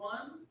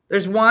 One.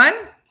 There's 1?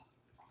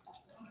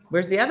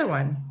 Where's the other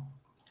one?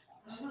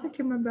 Just like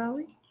in my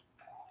belly.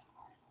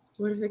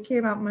 What if it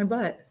came out my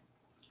butt?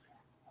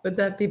 Would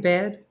that be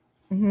bad?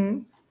 Mm-hmm.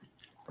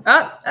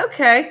 Oh,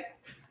 okay.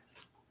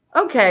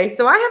 Okay,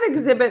 so I have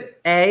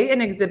Exhibit A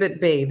and Exhibit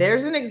B.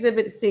 There's an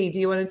Exhibit C. Do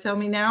you want to tell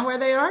me now where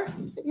they are?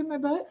 Is it in my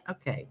butt?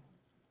 Okay.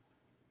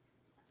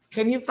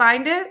 Can you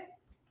find it?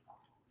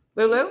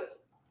 Lulu? Oh,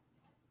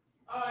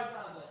 I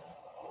found it.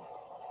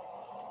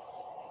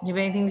 You have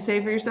anything to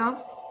say for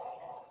yourself?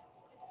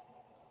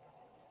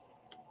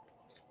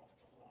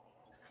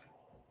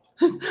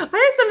 I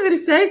had something to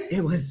say.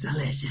 It was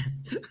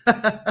delicious.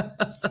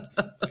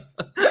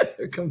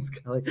 Here comes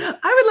Kelly.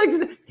 I would like to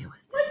say it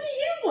was delicious.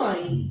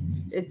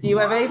 Do you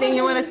have anything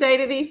you want to say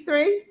to these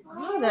 3?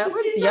 Oh, that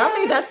was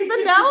yummy. That's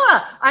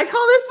vanilla. I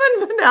call this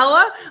one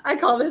vanilla. I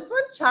call this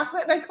one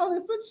chocolate. And I call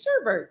this one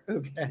sherbet.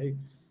 Okay.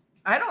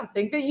 I don't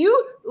think that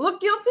you look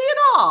guilty at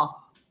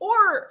all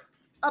or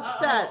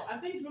upset. I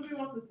think Ruby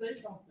wants to say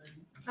something.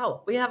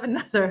 Oh, we have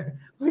another.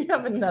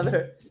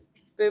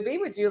 Booby,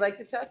 would you like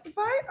to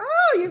testify?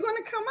 Oh, you're going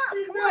to come up.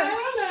 She Come said, on.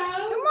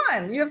 hello. Come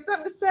on. You have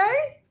something to say?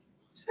 I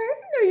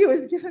didn't know you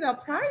was giving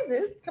out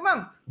prizes. Come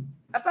on.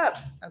 Up.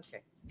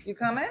 Okay. You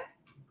coming?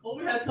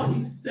 Colby has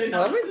something to say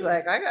now. Colby's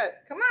like,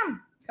 come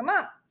on.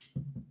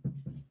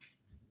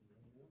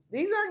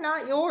 These are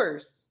not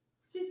yours.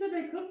 She said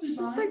they could be It's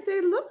just fine. like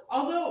they look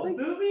Although like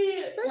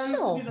Booby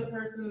special. tends to be the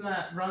person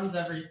that runs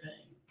everything.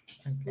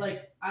 okay.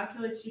 Like, I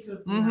feel like she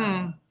could.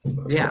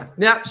 Yeah.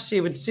 Yep.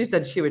 She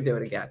said she would do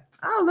it again.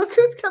 Oh, look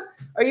who's coming.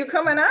 Are you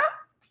coming up?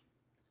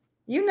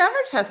 You never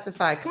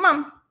testify. Come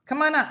on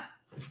up.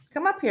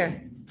 Come up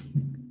here.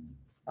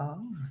 Oh.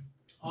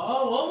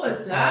 Oh, what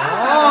was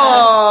that?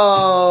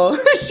 Oh,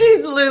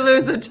 she's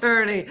Lulu's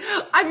attorney.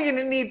 I'm going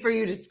to need for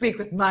you to speak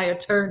with my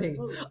attorney.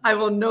 I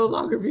will no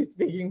longer be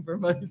speaking for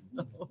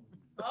myself.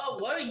 Oh,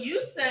 what are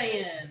you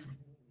saying?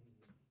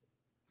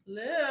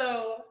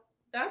 Lou,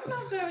 that's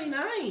not very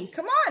nice.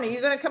 Come on. Are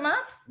you going to come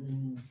up?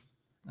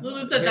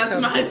 Lulu said Here that's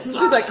comes- my spot.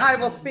 She's like, I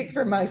will speak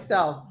for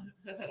myself.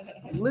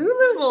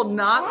 Lulu will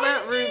not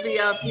let Ruby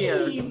up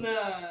here.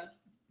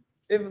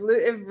 If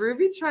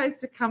Ruby tries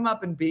to come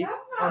up and be That's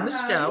on the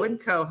not show and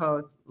nice.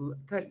 co-host,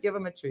 give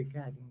him a treat.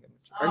 Go ahead, you can give him a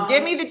treat. Or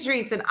give me the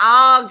treats and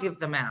I'll give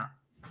them out.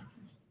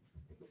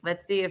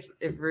 Let's see if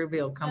Ruby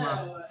will come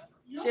up.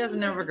 She has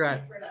no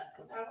regrets.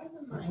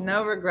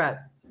 No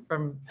regrets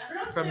from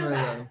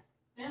Lulu.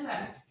 Stand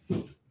back.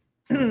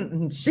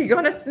 She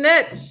gonna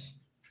snitch.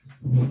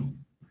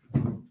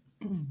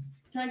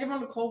 Can I give him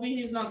to Colby?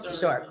 He's not dirty.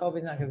 Sure,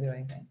 Colby's not gonna do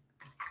anything.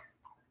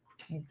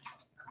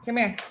 Come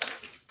here.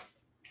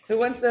 Who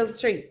wants the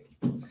treat?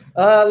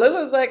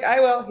 Lulu's like, I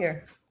will.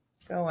 Here,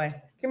 go away.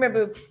 Come here,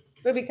 Boob.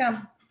 Booby,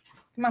 come.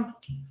 Come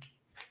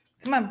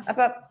on,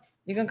 up.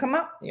 You gonna come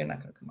up? You're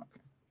not gonna come up.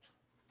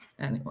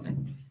 Anyway,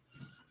 I'm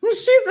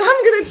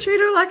gonna treat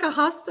her like a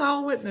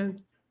hostile witness.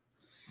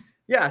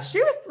 Yeah, she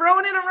was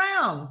throwing it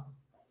around.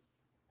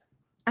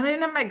 And I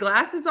didn't have my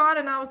glasses on,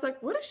 and I was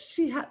like, what does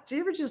she have? Do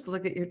you ever just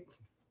look at your...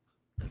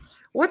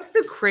 What's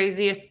the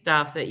craziest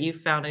stuff that you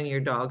found in your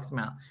dog's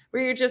mouth?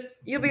 Where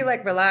you'll be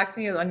like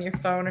relaxing on your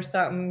phone or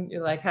something.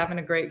 You're like having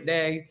a great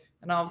day.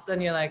 And all of a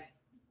sudden you're like,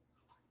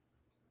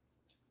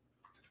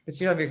 but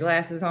you don't have your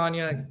glasses on.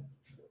 You're like,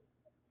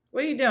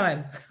 what are you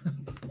doing?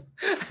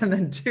 And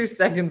then 2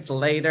 seconds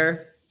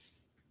later,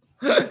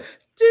 you're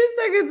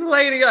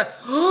like,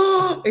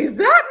 oh, is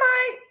that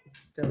my...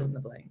 Fill in the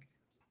blank.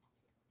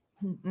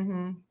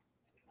 Mm-hmm.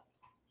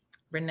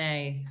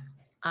 Renee,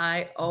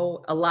 a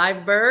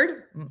live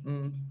bird?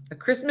 Mm-mm. A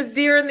Christmas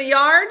deer in the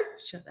yard?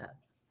 Shut up.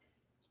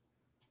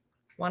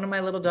 One of my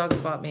little dogs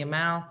bought me a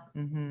mouth.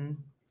 Mm-hmm.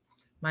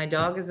 My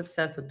dog is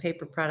obsessed with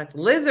paper products.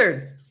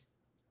 Lizards.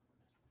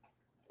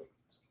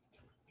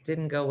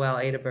 Didn't go well.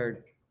 Ate a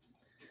bird.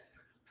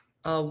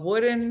 A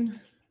wooden,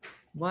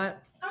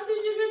 what? How did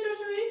you get your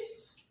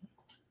treats?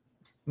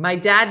 My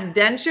dad's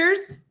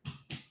dentures.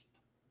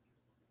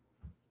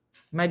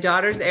 My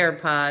daughter's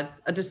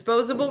AirPods. A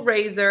disposable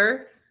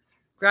razor.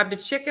 Grabbed a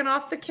chicken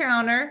off the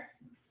counter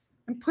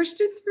and pushed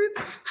it through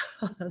the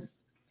house.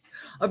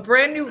 A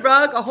brand new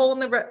rug, a hole in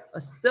the rug,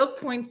 a silk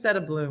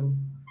poinsettia bloom,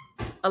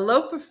 a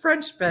loaf of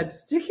French bread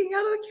sticking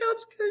out of the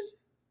couch cushion.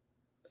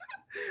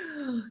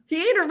 He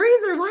ate a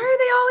razor. Why are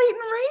they all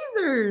eating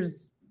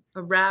razors?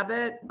 a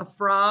rabbit, a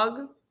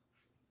frog,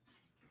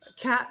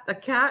 a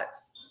cat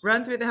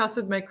run through the house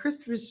with my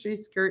Christmas tree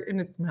skirt in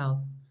its mouth.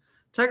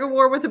 Tug of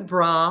war with a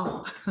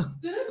bra.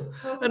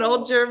 An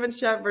old German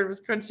shepherd was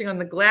crunching on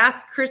the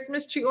glass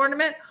Christmas tree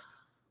ornament.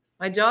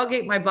 My dog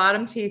ate my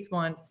bottom teeth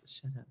once.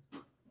 Shut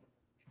up.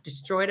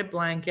 Destroyed a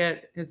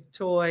blanket, his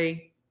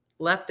toy,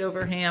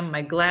 leftover ham,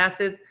 my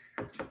glasses.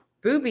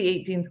 Booby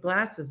ate Dean's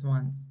glasses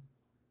once.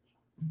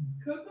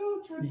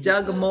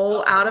 Dug a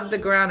mole out of the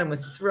ground and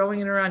was throwing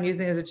it around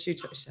using it as a chew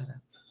toy. Shut up.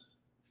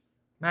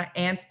 My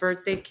aunt's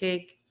birthday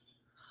cake.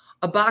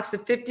 A box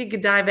of 50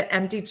 Godiva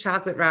empty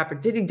chocolate wrapper.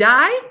 Did he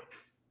die?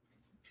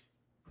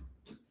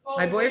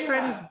 My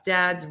boyfriend's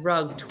dad's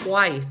rug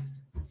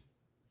twice.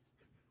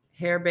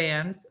 Hair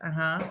bands.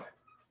 A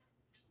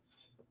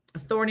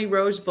thorny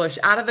rose bush.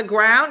 Out of the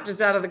ground?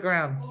 Just out of the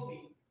ground.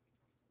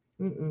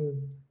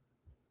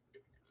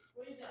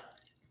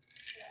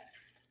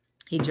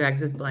 He drags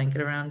his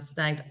blanket around,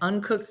 snagged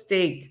uncooked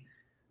steak,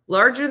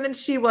 larger than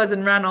she was,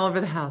 and ran all over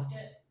the house.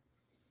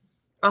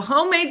 A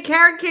homemade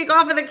carrot cake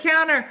off of the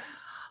counter.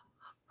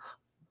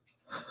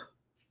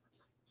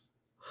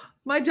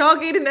 My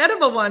dog ate an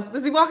edible once.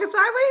 Was he walking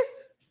sideways?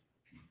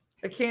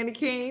 A candy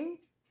cane,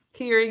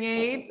 hearing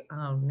aids.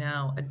 Oh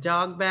no, a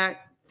dog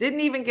back. Didn't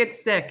even get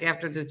sick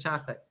after the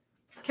chocolate.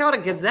 Killed a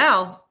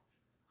gazelle.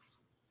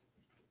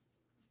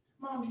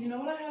 Mom, you know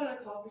what I had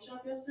at a coffee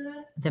shop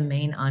yesterday? The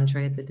main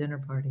entree at the dinner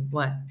party.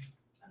 What?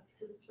 A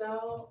pizza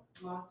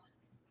latte.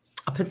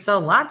 A pizza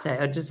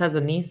latte. It just has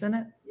anise in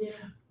it? Yeah.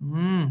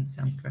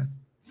 Sounds gross.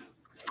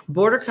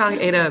 Border Collie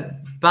ate a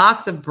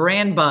box of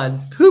brand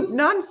buds. Pooped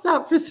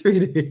nonstop for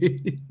 3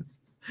 days.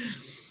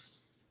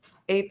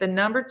 Ate the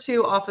number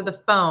 2 off of the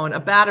phone, a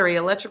battery,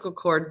 electrical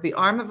cords, the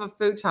arm of a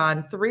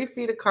futon, 3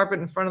 feet of carpet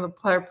in front of the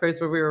fireplace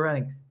where we were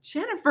running.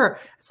 Jennifer,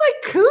 it's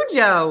like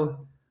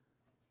Cujo.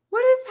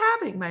 What is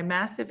happening? My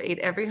mastiff ate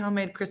every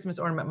homemade Christmas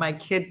ornament my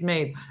kids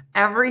made.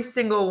 Every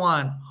single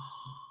one.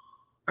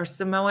 Our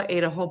Samoa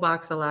ate a whole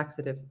box of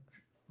laxatives.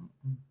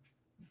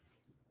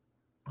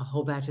 A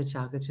whole batch of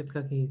chocolate chip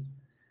cookies.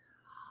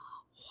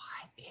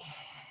 What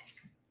is?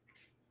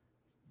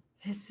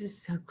 This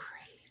is so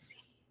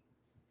crazy.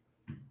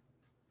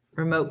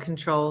 Remote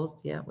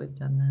controls. Yeah, we've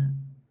done that.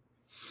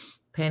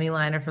 Panty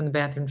liner from the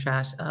bathroom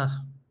trash. Ugh.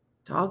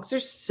 Dogs are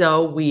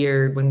so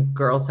weird when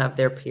girls have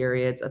their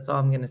periods. That's all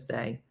I'm going to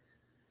say.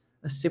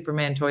 A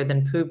Superman toy,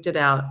 then pooped it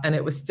out, and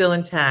it was still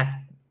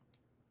intact.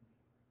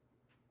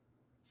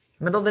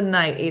 Middle of the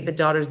night, ate the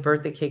daughter's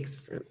birthday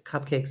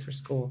cupcakes for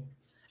school.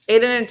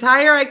 Ate an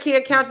entire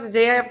IKEA couch the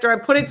day after I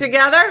put it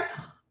together.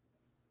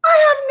 I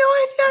have no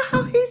idea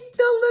how he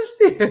still lives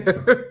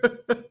here.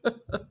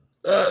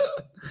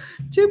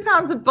 2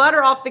 pounds of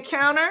butter off the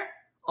counter.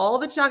 All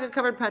the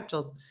chocolate-covered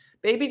pretzels.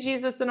 Baby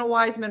Jesus and a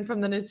wise man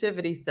from the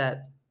nativity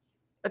set.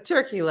 A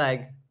turkey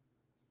leg.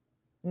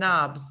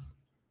 Knobs.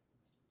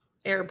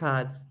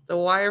 AirPods. The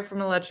wire from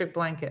an electric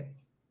blanket.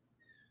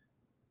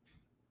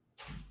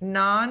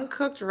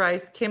 Non-cooked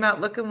rice came out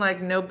looking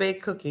like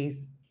no-bake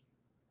cookies.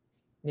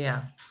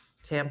 Yeah.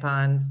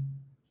 Tampons.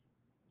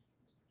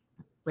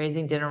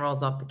 Raising dinner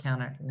rolls off the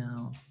counter.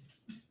 No.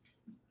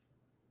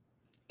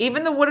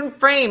 Even the wooden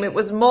frame, it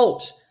was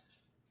mulch.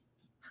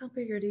 How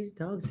big are these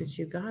dogs that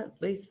you got,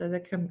 Lisa,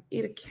 that can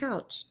eat a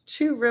couch?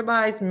 2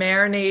 ribeyes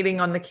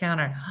marinating on the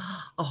counter.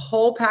 A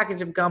whole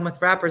package of gum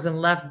with wrappers and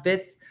left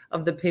bits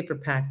of the paper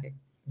packing.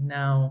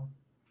 No.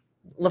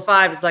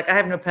 LaFive is like, I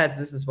have no pets.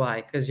 This is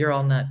why, because you're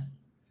all nuts.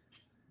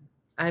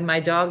 My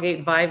dog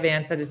ate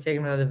Vyvanse. I had to take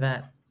him to the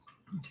vet.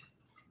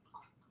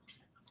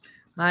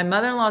 My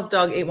mother-in-law's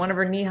dog ate one of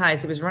her knee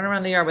highs. He was running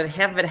around the yard with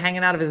half of it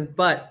hanging out of his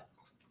butt.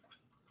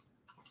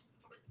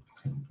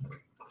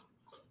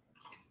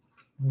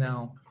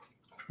 No.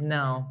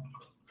 No.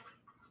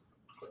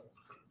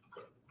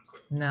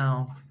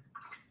 No.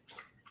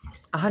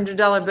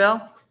 $100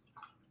 bill.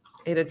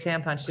 Ate a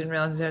tampon. She didn't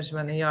realize she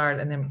was in the yard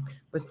and then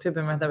was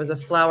pooping. There was a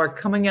flower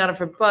coming out of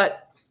her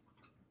butt.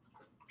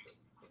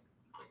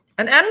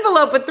 An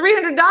envelope with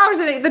 $300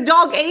 in it. The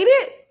dog ate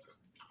it.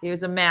 He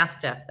was a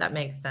mastiff. That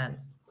makes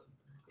sense.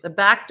 The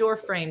back door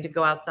frame to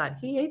go outside.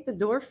 He ate the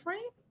door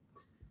frame?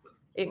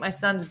 Ate my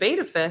son's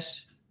betta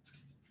fish.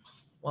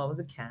 Well, it was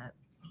a cat.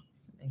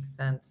 Makes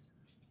sense.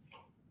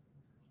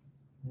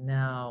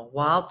 No.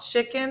 Wild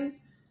chicken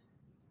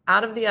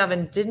out of the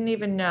oven. Didn't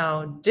even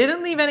know.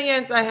 Didn't leave any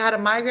ends. I had a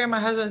migraine. My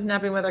husband was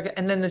napping with her.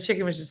 And then the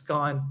chicken was just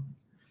gone.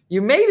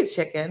 You made a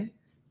chicken.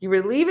 You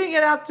were leaving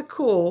it out to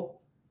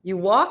cool. You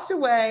walked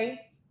away.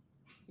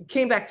 You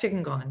came back,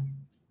 chicken gone.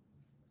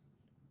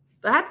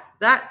 That's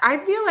that. I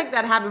feel like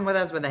that happened with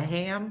us with a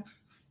ham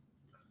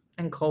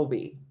and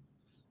Colby.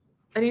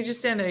 And you just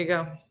stand there, you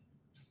go,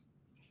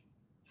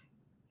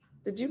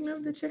 did you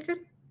move the chicken?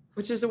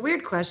 Which is a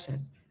weird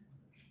question.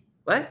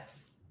 What?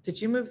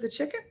 Did you move the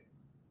chicken?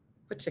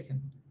 What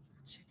chicken?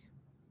 Chicken.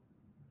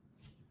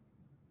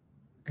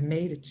 I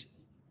made a chicken.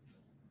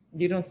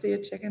 You don't see a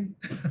chicken?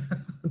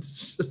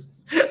 it's just.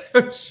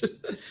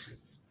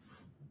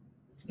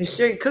 You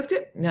sure you cooked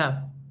it?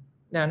 No.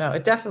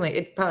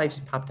 It probably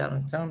just popped out on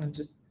its own and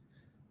just,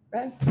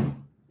 right?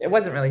 It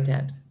wasn't really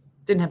dead.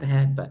 Didn't have a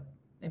head, but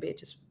maybe it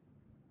just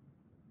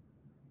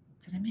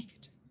didn't make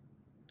it.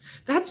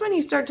 That's when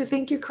you start to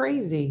think you're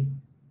crazy.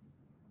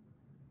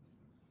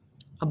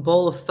 A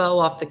bowl of pho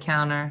off the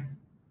counter.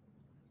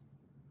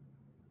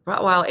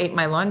 Rottweiler ate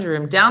my laundry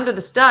room down to the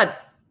studs.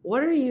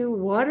 What are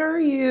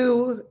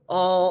you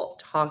all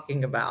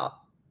talking about?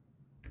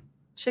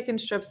 Chicken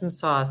strips and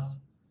sauce.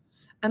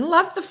 And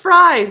left the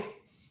fries.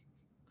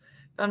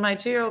 Found my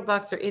 2-year-old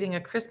boxer eating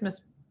a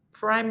Christmas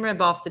prime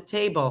rib off the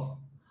table.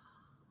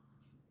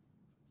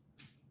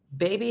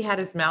 Baby had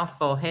his mouth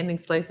full, handing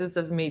slices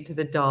of meat to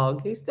the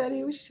dog. He said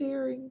he was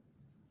sharing.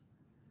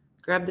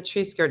 Grabbed the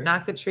tree skirt,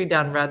 knocked the tree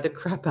down, ride the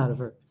crap out of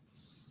her.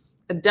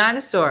 A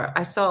dinosaur.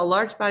 I saw a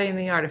large body in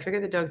the yard. I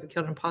figured the dogs had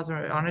killed an opossum.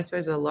 On his way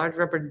was a large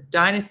rubber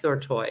dinosaur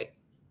toy.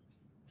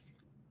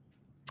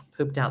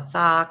 Pooped out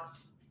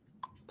socks.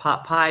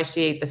 Pot pie.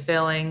 She ate the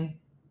filling.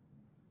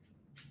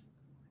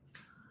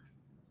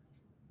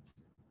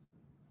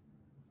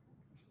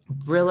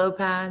 Brillo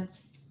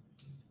pads.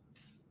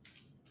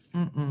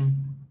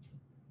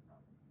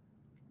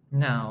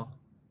 No.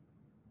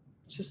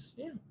 Just,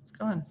 yeah, it's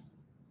gone.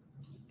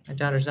 My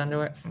daughter's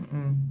underwear.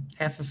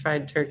 Half a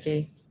fried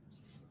turkey.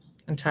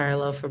 Entire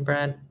loaf of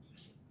bread.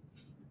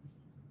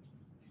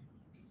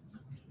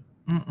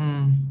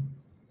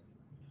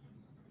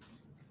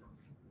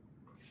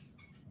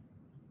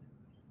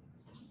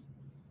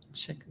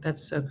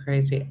 That's so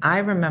crazy. I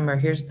remember,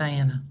 here's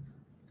Diana.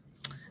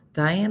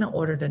 Diana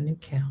ordered a new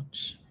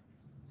couch.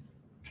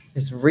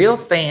 It's real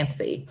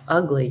fancy,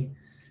 ugly,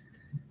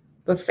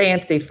 but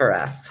fancy for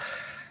us.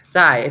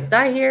 Is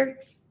Di here?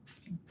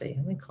 Let's see,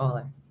 let me call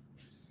her.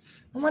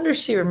 I wonder if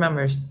she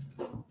remembers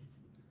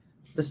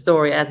the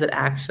story as it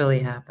actually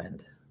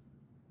happened.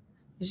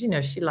 Because, you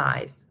know, she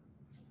lies.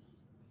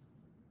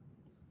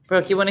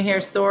 Brooke, you want to hear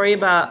a story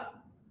about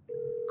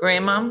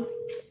Grandmom?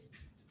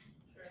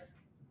 Sure.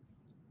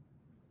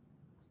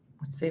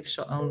 Let's see if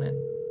she'll own it.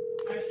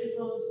 I actually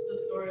told us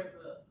the story of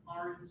the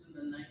orange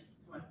and the knife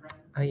to my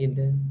friends. Oh, you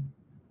did?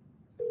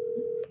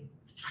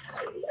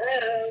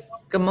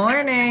 Good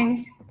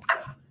morning.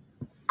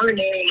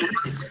 Morning.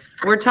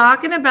 We're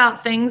talking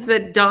about things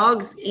that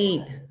dogs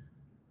eat.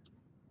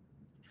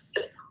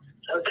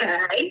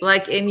 Okay.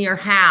 Like in your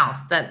house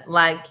that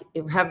like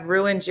have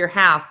ruined your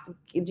house.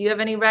 Do you have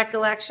any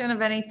recollection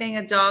of anything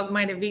a dog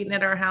might have eaten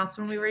at our house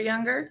when we were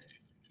younger?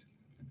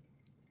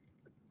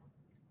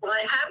 Well,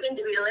 I happened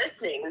to be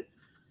listening,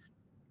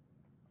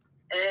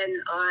 and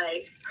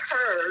I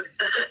heard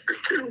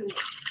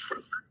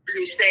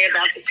you say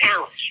about the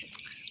couch.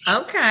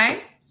 Okay.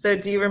 So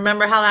do you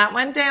remember how that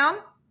went down?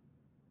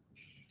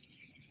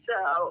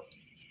 So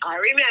I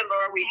remember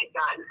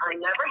I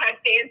never had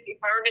fancy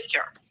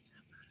furniture.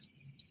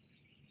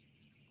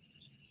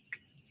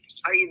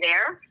 Are you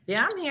there?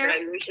 Yeah, I'm Did I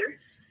here. lose you?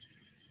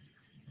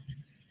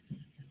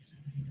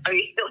 Are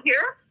you still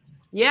here?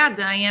 Yeah,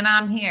 Diana,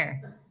 I'm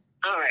here.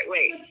 All right,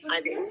 wait. I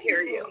didn't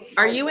hear you.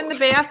 Are you in the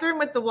bathroom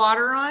with the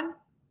water on?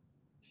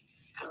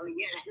 Oh,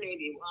 yeah, that may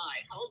be why.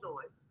 Hold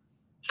on.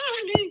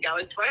 Oh, there you go. I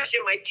was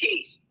brushing my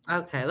teeth.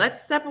 Okay,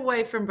 let's step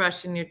away from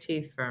brushing your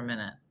teeth for a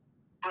minute.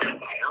 Okay,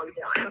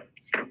 I'm done.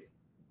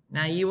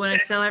 Now, you want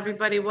to tell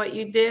everybody what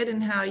you did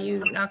and how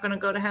you're not going to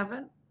go to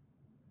heaven?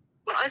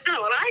 Well, that's not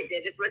what I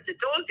did. It's what the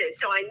dog did.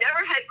 So I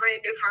never had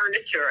brand new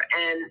furniture.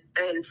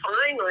 And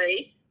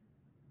finally,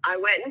 I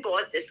went and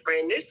bought this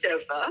brand new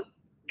sofa.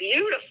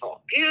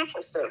 Beautiful,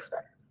 beautiful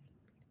sofa.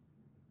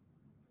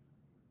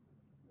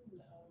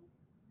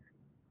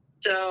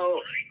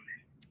 So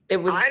It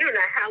was I don't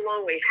know how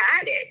long we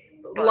had it.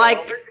 but like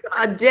all of a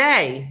sudden-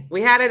 day.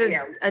 We had it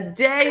Yeah. a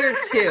day or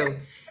two.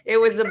 It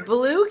was a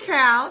blue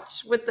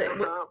couch with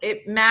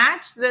it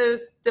matched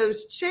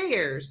those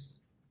chairs.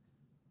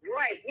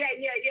 Right. Yeah.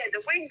 The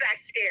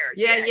wingback chair.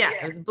 Yeah.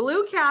 It was a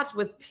blue couch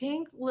with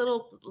pink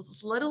little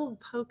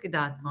polka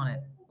dots on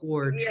it.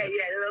 Gorgeous. Yeah,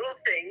 the little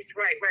things.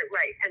 Right.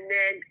 And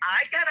then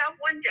I got up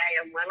one day,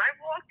 and when I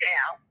walked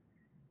out,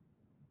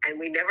 and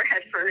we never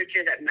had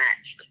furniture that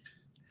matched.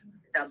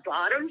 The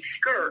bottom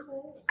skirt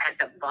at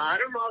the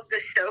bottom of the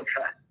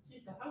sofa She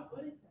said, how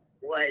good is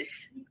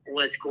that?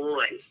 was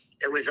gone.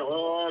 It was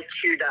all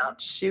chewed up.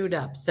 Chewed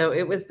up. So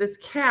it was this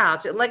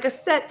couch, like a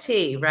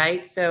settee,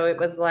 right? So it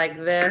was like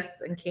this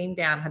and came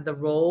down, had the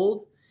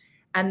rolled.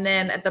 And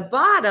then at the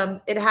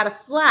bottom, it had a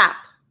flap.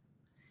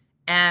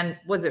 And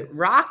was it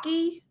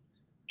Rocky?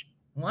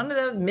 One of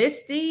the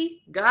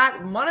Misty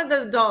got one of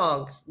the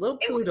dogs, little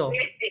It was poodle,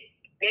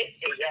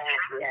 misty,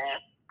 yeah.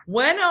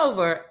 went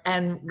over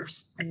and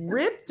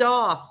ripped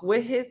off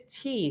with his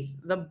teeth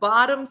the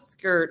bottom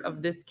skirt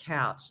of this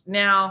couch.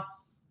 Now,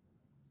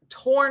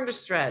 torn to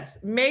shreds,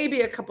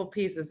 maybe a couple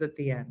pieces at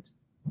the end.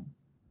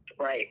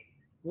 Right.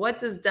 What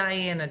does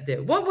Diana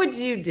do? What would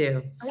you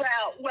do?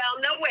 Well,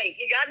 no, wait,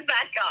 you got to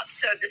back up.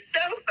 So the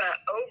sofa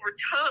over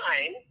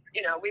time,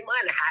 we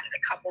might have had it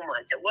a couple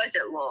months. It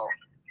wasn't long.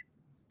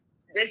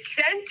 The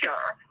center,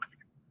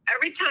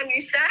 every time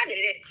you sat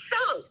it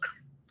sunk.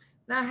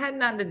 That had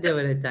nothing to do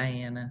with it,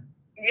 Diana.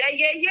 Yeah,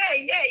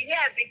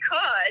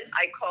 because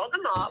I called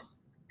them up,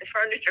 the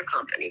furniture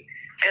company,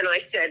 And I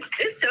said,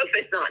 this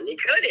sofa's not any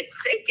good. It's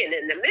sinking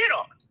in the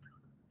middle.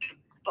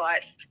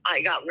 But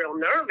I got real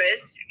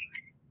nervous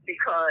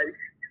because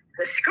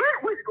the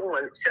skirt was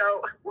gone.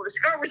 So, the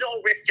skirt was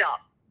all ripped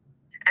up.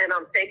 And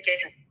I'm thinking,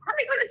 how am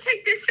I going to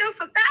take this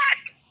sofa back?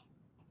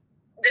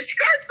 The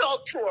skirt's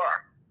all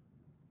tore.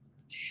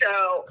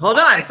 So hold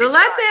on. So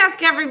let's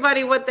ask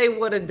everybody what they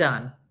would have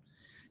done.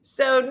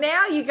 So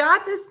now you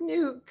got this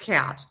new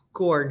couch,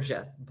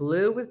 gorgeous,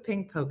 blue with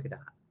pink polka dot,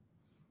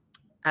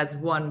 as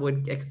one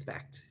would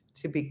expect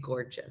to be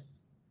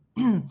gorgeous.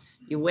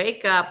 You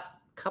wake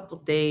up a couple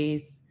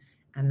days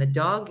and the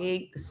dog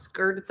ate the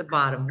skirt at the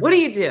bottom. What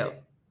do?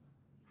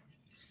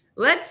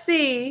 Let's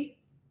see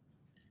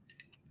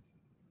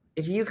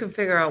if you can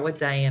figure out what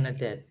Diana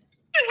did.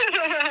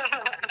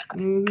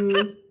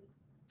 Mm-hmm.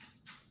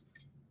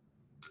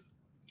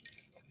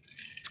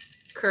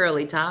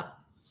 Curly top.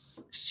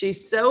 She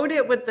sewed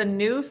it with the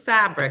new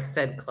fabric,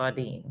 said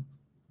Claudine.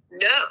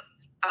 No.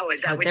 Oh,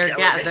 is that what they're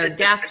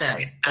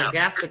guessing. Oh. They're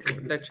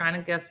guessing. They're trying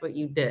to guess what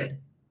you did.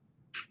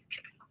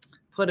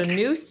 Put a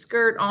new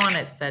skirt on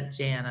it, said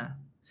Jana.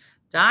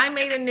 Di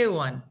made a new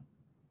one.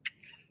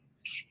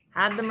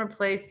 Had them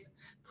replaced.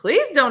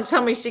 Please don't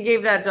tell me she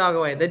gave that dog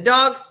away. The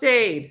dog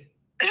stayed.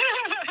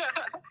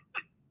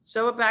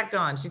 Sew it back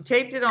on. She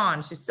taped it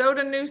on. She sewed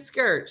a new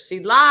skirt.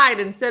 She lied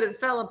and said it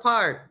fell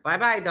apart.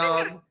 Bye-bye,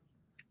 dog.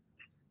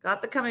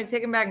 Got the company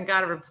taken back and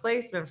got a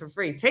replacement for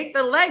free. Take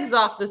the legs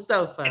off the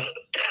sofa.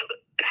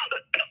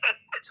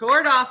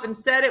 Tore it off and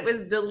said it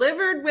was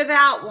delivered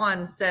without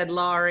one, said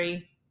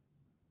Laurie.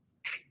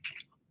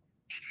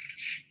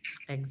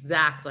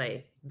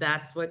 Exactly.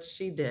 That's what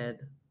she did.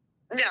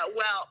 No,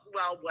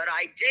 well, what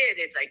I did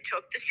is I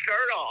took the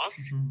skirt off.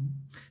 Mm-hmm.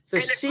 So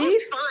and she it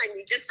looked fine.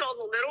 You just saw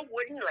the little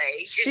wooden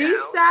leg. She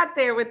sat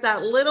there with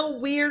that little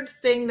weird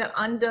thing that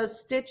undoes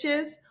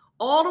stitches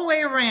all the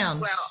way around.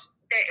 Well,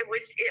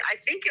 I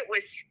think it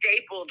was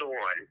stapled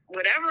on.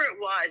 Whatever it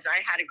was,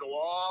 I had to go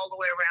all the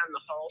way around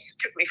the holes.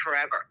 It took me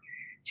forever.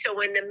 So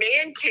when the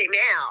man came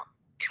out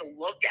to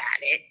look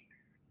at it,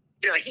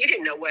 he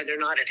didn't know whether or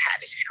not it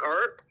had a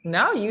skirt.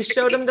 No, you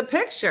showed him the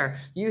picture.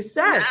 You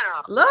said,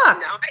 look.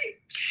 No, I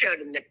showed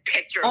him the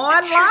picture.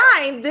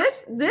 Online,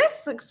 this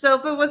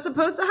sofa was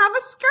supposed to have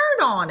a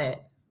skirt on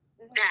it.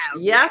 No.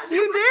 Yes,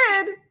 you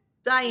did,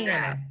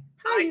 Diana.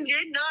 No, I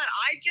did not.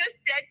 I just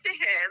said to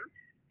him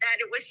that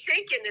it was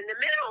sinking in the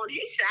middle, and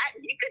he sat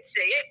and he could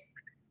see it.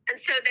 And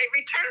so they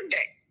returned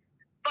it.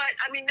 But,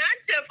 that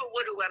sofa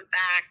would have went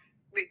back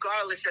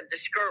regardless if the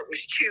skirt was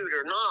chewed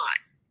or not.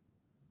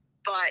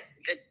 But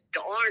the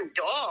darn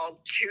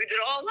dog chewed it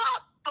all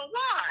up. But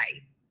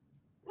why?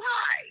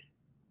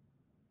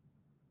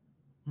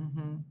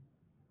 Mm-hmm.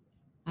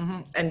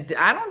 Mm-hmm. And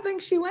I don't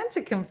think she went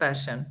to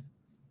confession.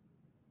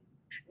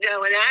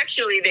 No, and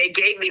actually they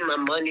gave me my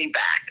money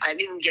back. I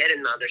didn't get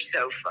another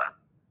sofa.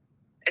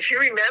 If you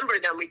remember,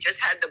 then we just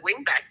had the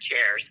wingback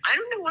chairs. I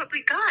don't know what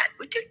we got.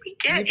 What did we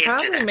get? You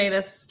probably made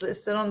us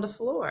sit on the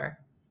floor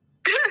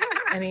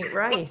and eat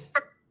rice.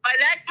 By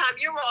that time,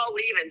 you were all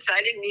leaving, so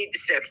I didn't need the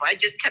sofa. I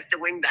just kept the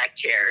wingback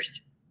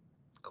chairs.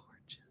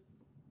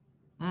 Gorgeous.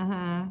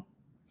 Mm-hmm.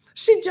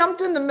 She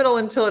jumped in the middle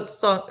until it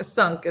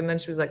sunk, and then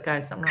she was like,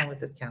 guys, something wrong with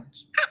this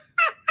couch.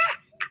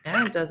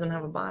 And it doesn't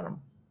have a bottom.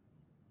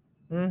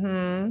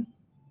 Mm-hmm.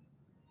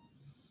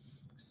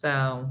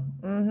 So,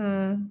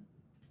 mm-hmm.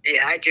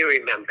 Yeah, I do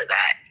remember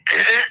that.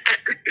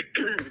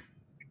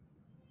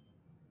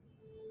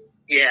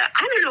 Yeah,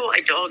 I don't know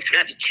why dogs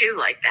got to chew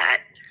like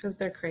that. Because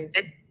they're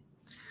crazy.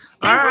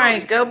 All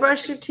right, go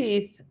brush your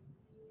teeth.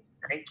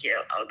 Thank you.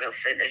 I'll go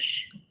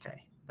finish.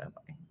 Okay,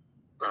 bye-bye.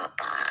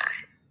 Bye-bye.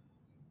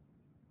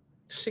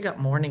 She got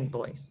morning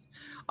voice.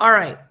 All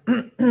right,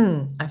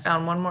 I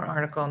found one more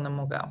article and then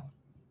we'll go.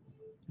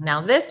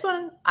 Now, this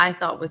one I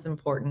thought was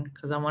important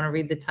because I want to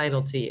read the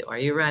title to you. Are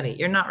you ready?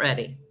 You're not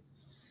ready.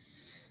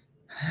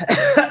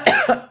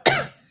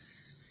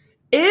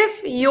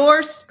 If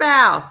your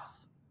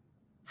spouse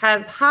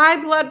has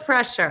high blood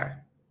pressure,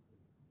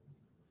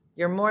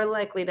 you're more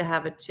likely to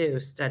have it too,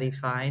 study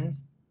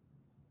finds.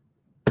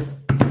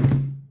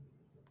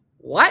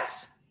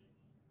 What?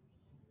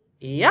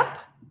 Yep,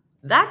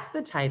 that's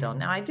the title.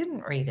 Now, I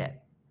didn't read it.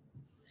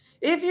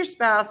 If your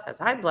spouse has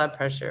high blood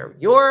pressure,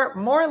 you're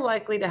more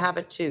likely to have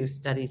it too,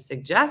 study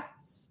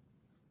suggests.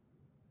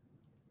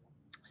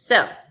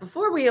 So,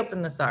 before we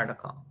open this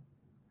article,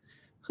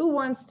 who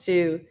wants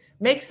to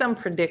make some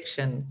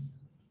predictions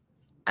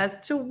as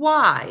to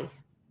why,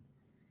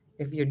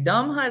 if your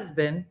dumb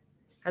husband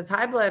has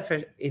high blood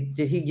pressure,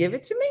 did he give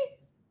it to me?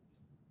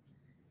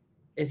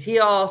 Is he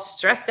all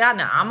stressed out?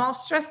 Now I'm all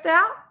stressed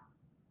out?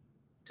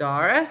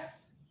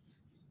 Doris?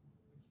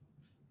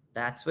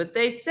 That's what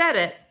they said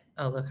it.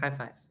 Oh, look, high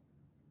five.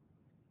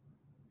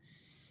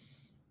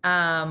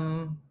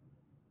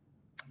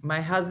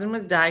 My husband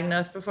was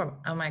diagnosed before.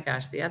 Oh my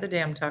gosh. The other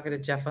day I'm talking to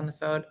Jeff on the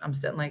phone. I'm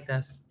sitting like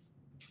this.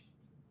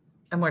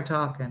 And we're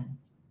talking.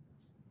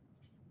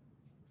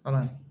 Hold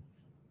on.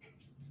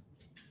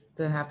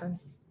 Did it happen?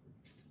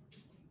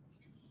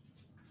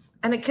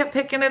 And it kept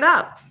picking it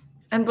up.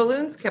 And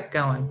balloons kept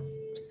going.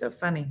 So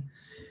funny.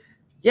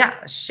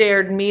 Yeah,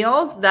 shared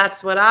meals.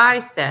 That's what I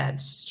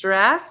said.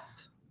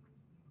 Stress.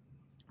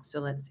 So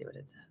let's see what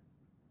it says.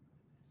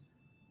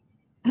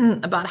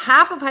 About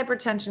half of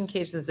hypertension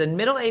cases in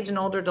middle-aged and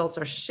older adults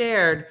are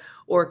shared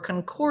or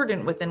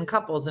concordant within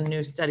couples, a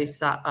new study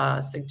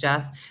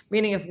suggests,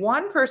 meaning if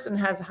one person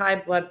has high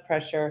blood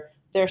pressure,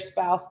 their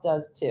spouse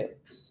does too.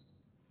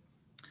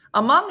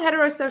 Among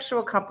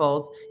heterosexual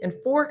couples in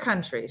 4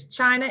 countries,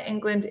 China,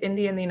 England,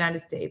 India, and the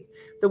United States,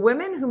 the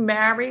women who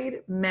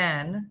married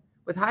men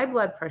with high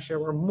blood pressure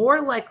were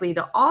more likely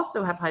to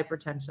also have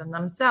hypertension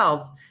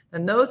themselves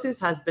than those whose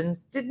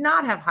husbands did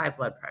not have high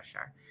blood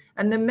pressure.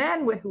 And the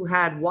men who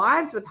had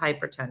wives with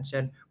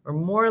hypertension were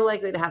more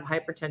likely to have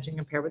hypertension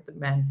compared with the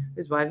men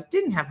whose wives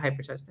didn't have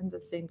hypertension. And the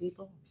same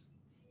people?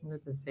 They're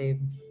the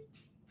same.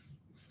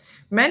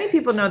 Many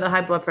people know that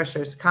high blood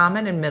pressure is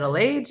common in middle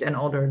age and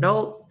older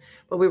adults,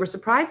 but we were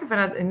surprised to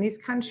find out that in these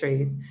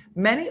countries,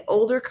 many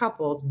older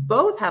couples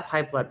both have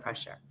high blood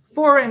pressure.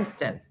 For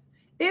instance,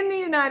 in the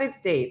United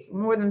States,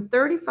 more than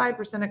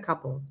 35% of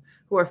couples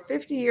who are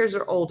 50 years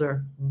or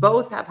older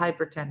both have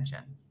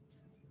hypertension.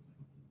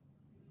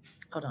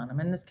 Hold on, I'm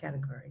in this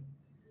category.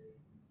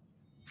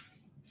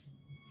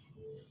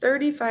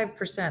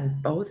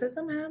 35%, both of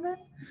them have it?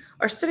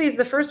 Our study is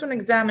the first one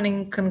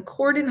examining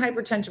concordant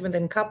hypertension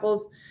within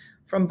couples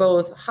from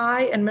both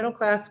high and middle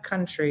class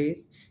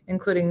countries,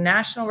 including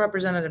national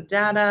representative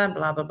data,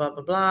 blah, blah, blah,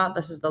 blah, blah.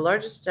 This is the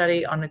largest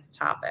study on its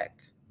topic.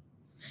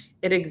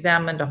 It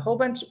examined a whole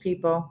bunch of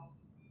people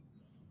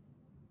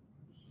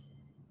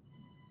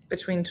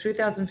between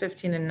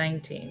 2015 and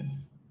 19.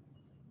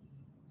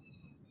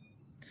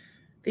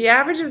 The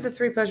average of the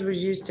 3 pleasures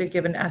was used to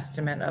give an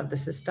estimate of the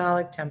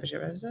systolic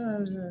temperature.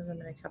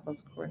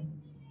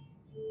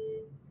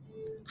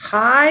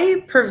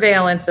 High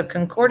prevalence of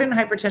concordant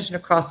hypertension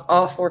across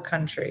all 4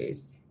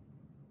 countries.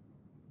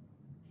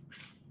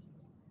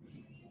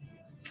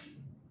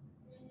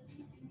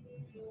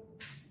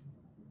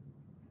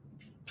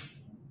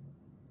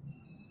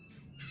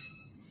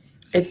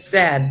 It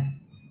said,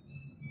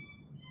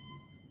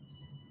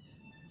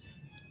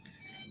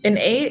 in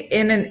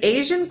an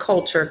Asian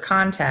culture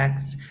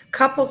context,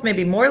 couples may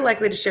be more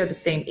likely to share the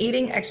same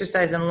eating,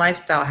 exercise, and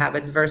lifestyle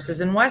habits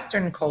versus in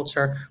Western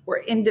culture,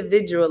 where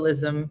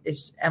individualism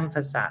is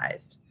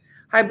emphasized.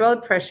 High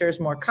blood pressure is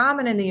more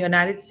common in the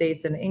United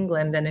States and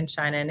England than in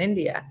China and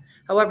India.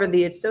 However,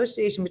 the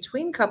association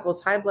between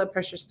couples' high blood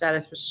pressure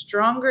status was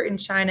stronger in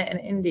China and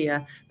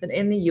India than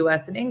in the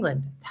US and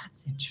England.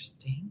 That's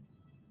interesting.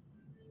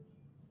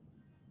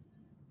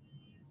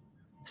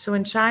 So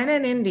in China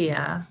and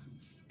India,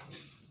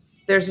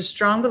 there's a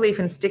strong belief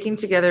in sticking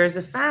together as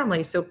a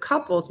family, so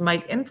couples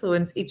might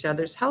influence each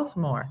other's health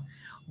more.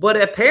 But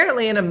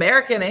apparently in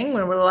America and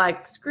England, we're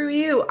like, screw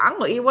you, I'm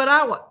going to eat what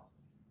I want.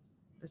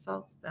 This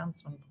all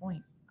sounds on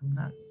point.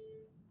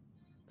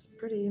 It's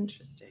pretty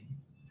interesting.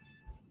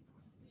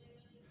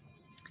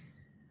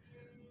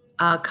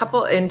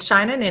 Couple in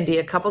China and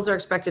India, couples are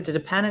expected to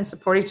depend and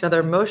support each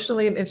other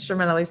emotionally and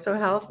instrumentally, so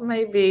health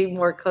may be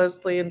more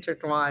closely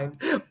intertwined.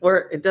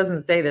 It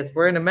doesn't say this.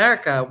 We're in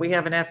America. We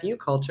have an FU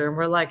culture, and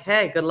we're like,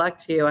 hey, good luck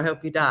to you. I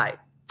hope you die.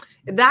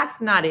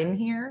 That's not in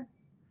here,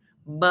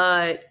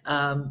 but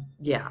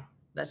yeah,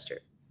 that's true.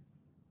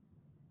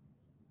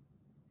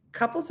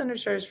 Couple center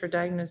charges for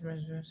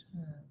diagnosis.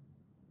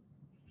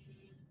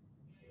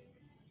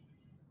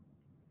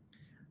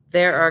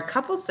 There are a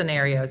couple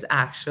scenarios,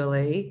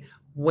 actually,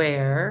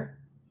 where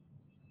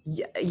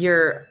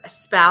your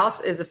spouse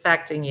is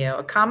affecting you.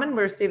 A common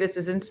where we see this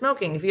is in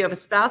smoking. If you have a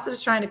spouse that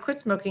is trying to quit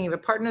smoking, you have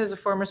a partner that's a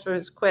former smoker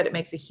who's quit, it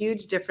makes a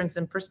huge difference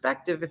in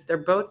perspective if they're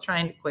both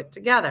trying to quit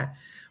together.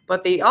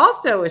 But the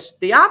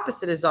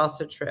opposite is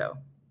also true.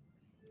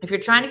 If you're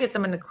trying to get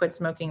someone to quit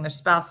smoking, their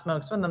spouse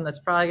smokes with them, that's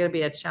probably going to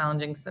be a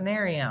challenging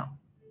scenario.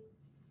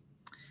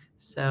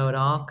 So it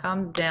all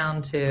comes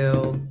down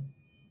to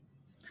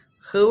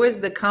who is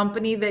the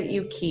company that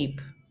you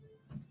keep.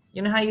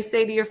 You know how you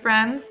say to your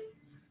friends?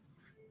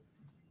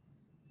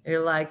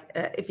 You're like,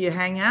 if you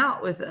hang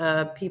out with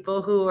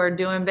people who are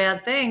doing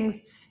bad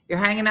things, you're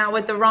hanging out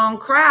with the wrong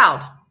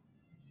crowd.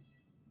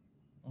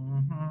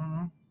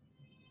 Mm-hmm.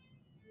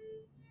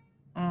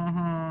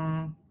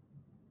 Mm-hmm.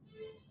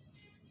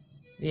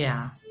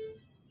 Yeah.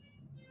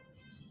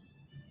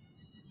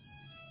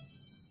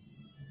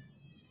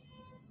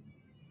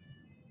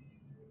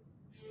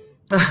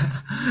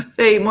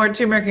 They eat more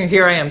turmeric.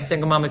 Here I am,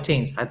 single mom of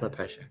teens, high blood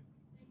pressure.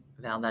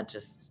 Now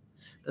those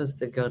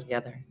that go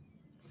together.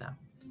 So,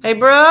 hey,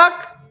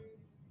 Brooke.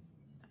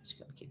 She's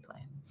going to keep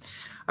playing.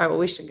 All right, well,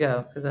 we should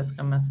go because that's going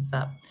to mess us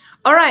up.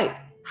 All right,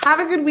 have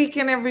a good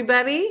weekend,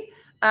 everybody.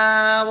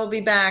 We'll be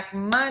back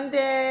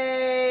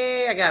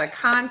Monday. I got a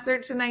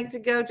concert tonight to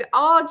go to.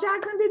 Oh,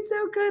 Jacqueline did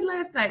so good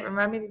last night.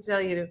 Remind me to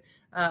tell you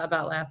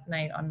about last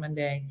night on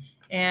Monday.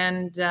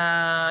 And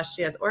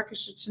she has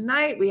orchestra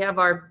tonight. We have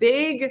our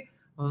big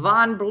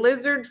Von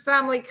Blizzard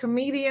family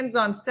comedians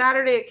on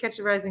Saturday at Catch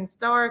a Rising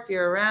Star. If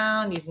you're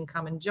around, you can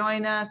come and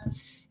join us.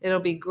 It'll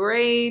be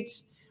great.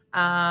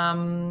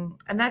 And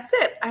that's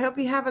it. I hope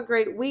you have a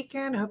great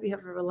weekend. I hope you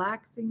have a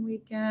relaxing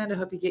weekend. I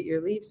hope you get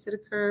your leaves to the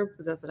curb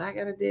because that's what I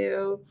got to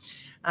do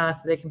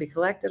so they can be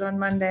collected on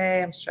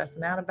Monday. I'm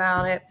stressing out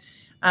about it.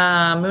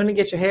 Moving to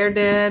get your hair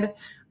did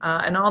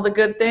and all the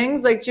good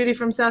things. Like Judy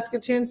from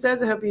Saskatoon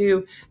says, I hope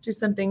you do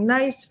something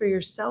nice for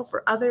yourself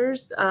or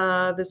others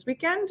this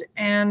weekend.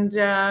 And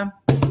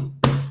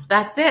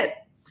that's it.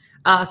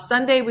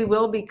 Sunday, we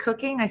will be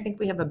cooking. I think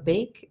we have a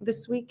bake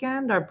this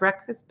weekend, our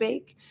breakfast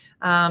bake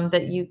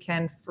that you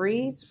can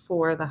freeze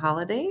for the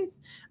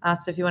holidays.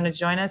 So if you want to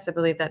join us, I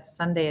believe that's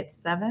Sunday at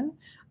 7.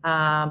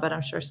 But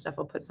I'm sure Steph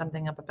will put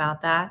something up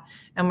about that.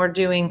 And we're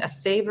doing a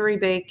savory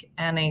bake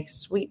and a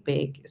sweet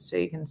bake. So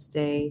you can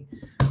stay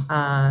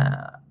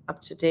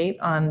up to date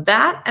on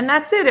that. And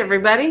that's it,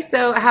 everybody.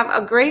 So have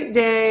a great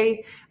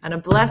day and a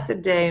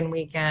blessed day and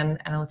weekend.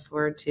 And I look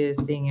forward to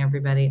seeing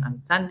everybody on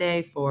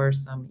Sunday for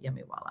some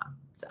Yummy Walla.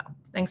 So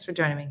thanks for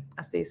joining me.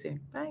 I'll see you soon.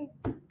 Bye.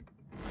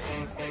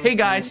 Hey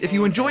guys, if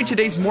you enjoyed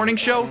today's morning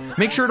show,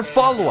 make sure to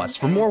follow us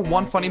for more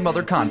One Funny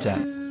Mother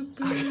content.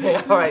 Okay,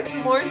 all right.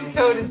 Morse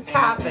code is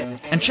tapping.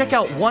 And check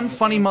out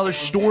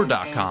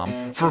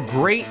OneFunnyMotherStore.com for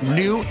great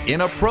new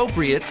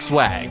inappropriate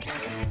swag.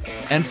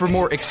 And for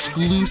more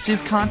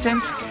exclusive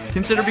content,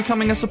 consider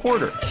becoming a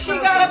supporter. She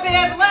got a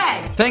bad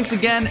leg. Thanks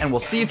again, and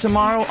we'll see you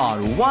tomorrow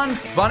on One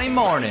Funny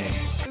Morning.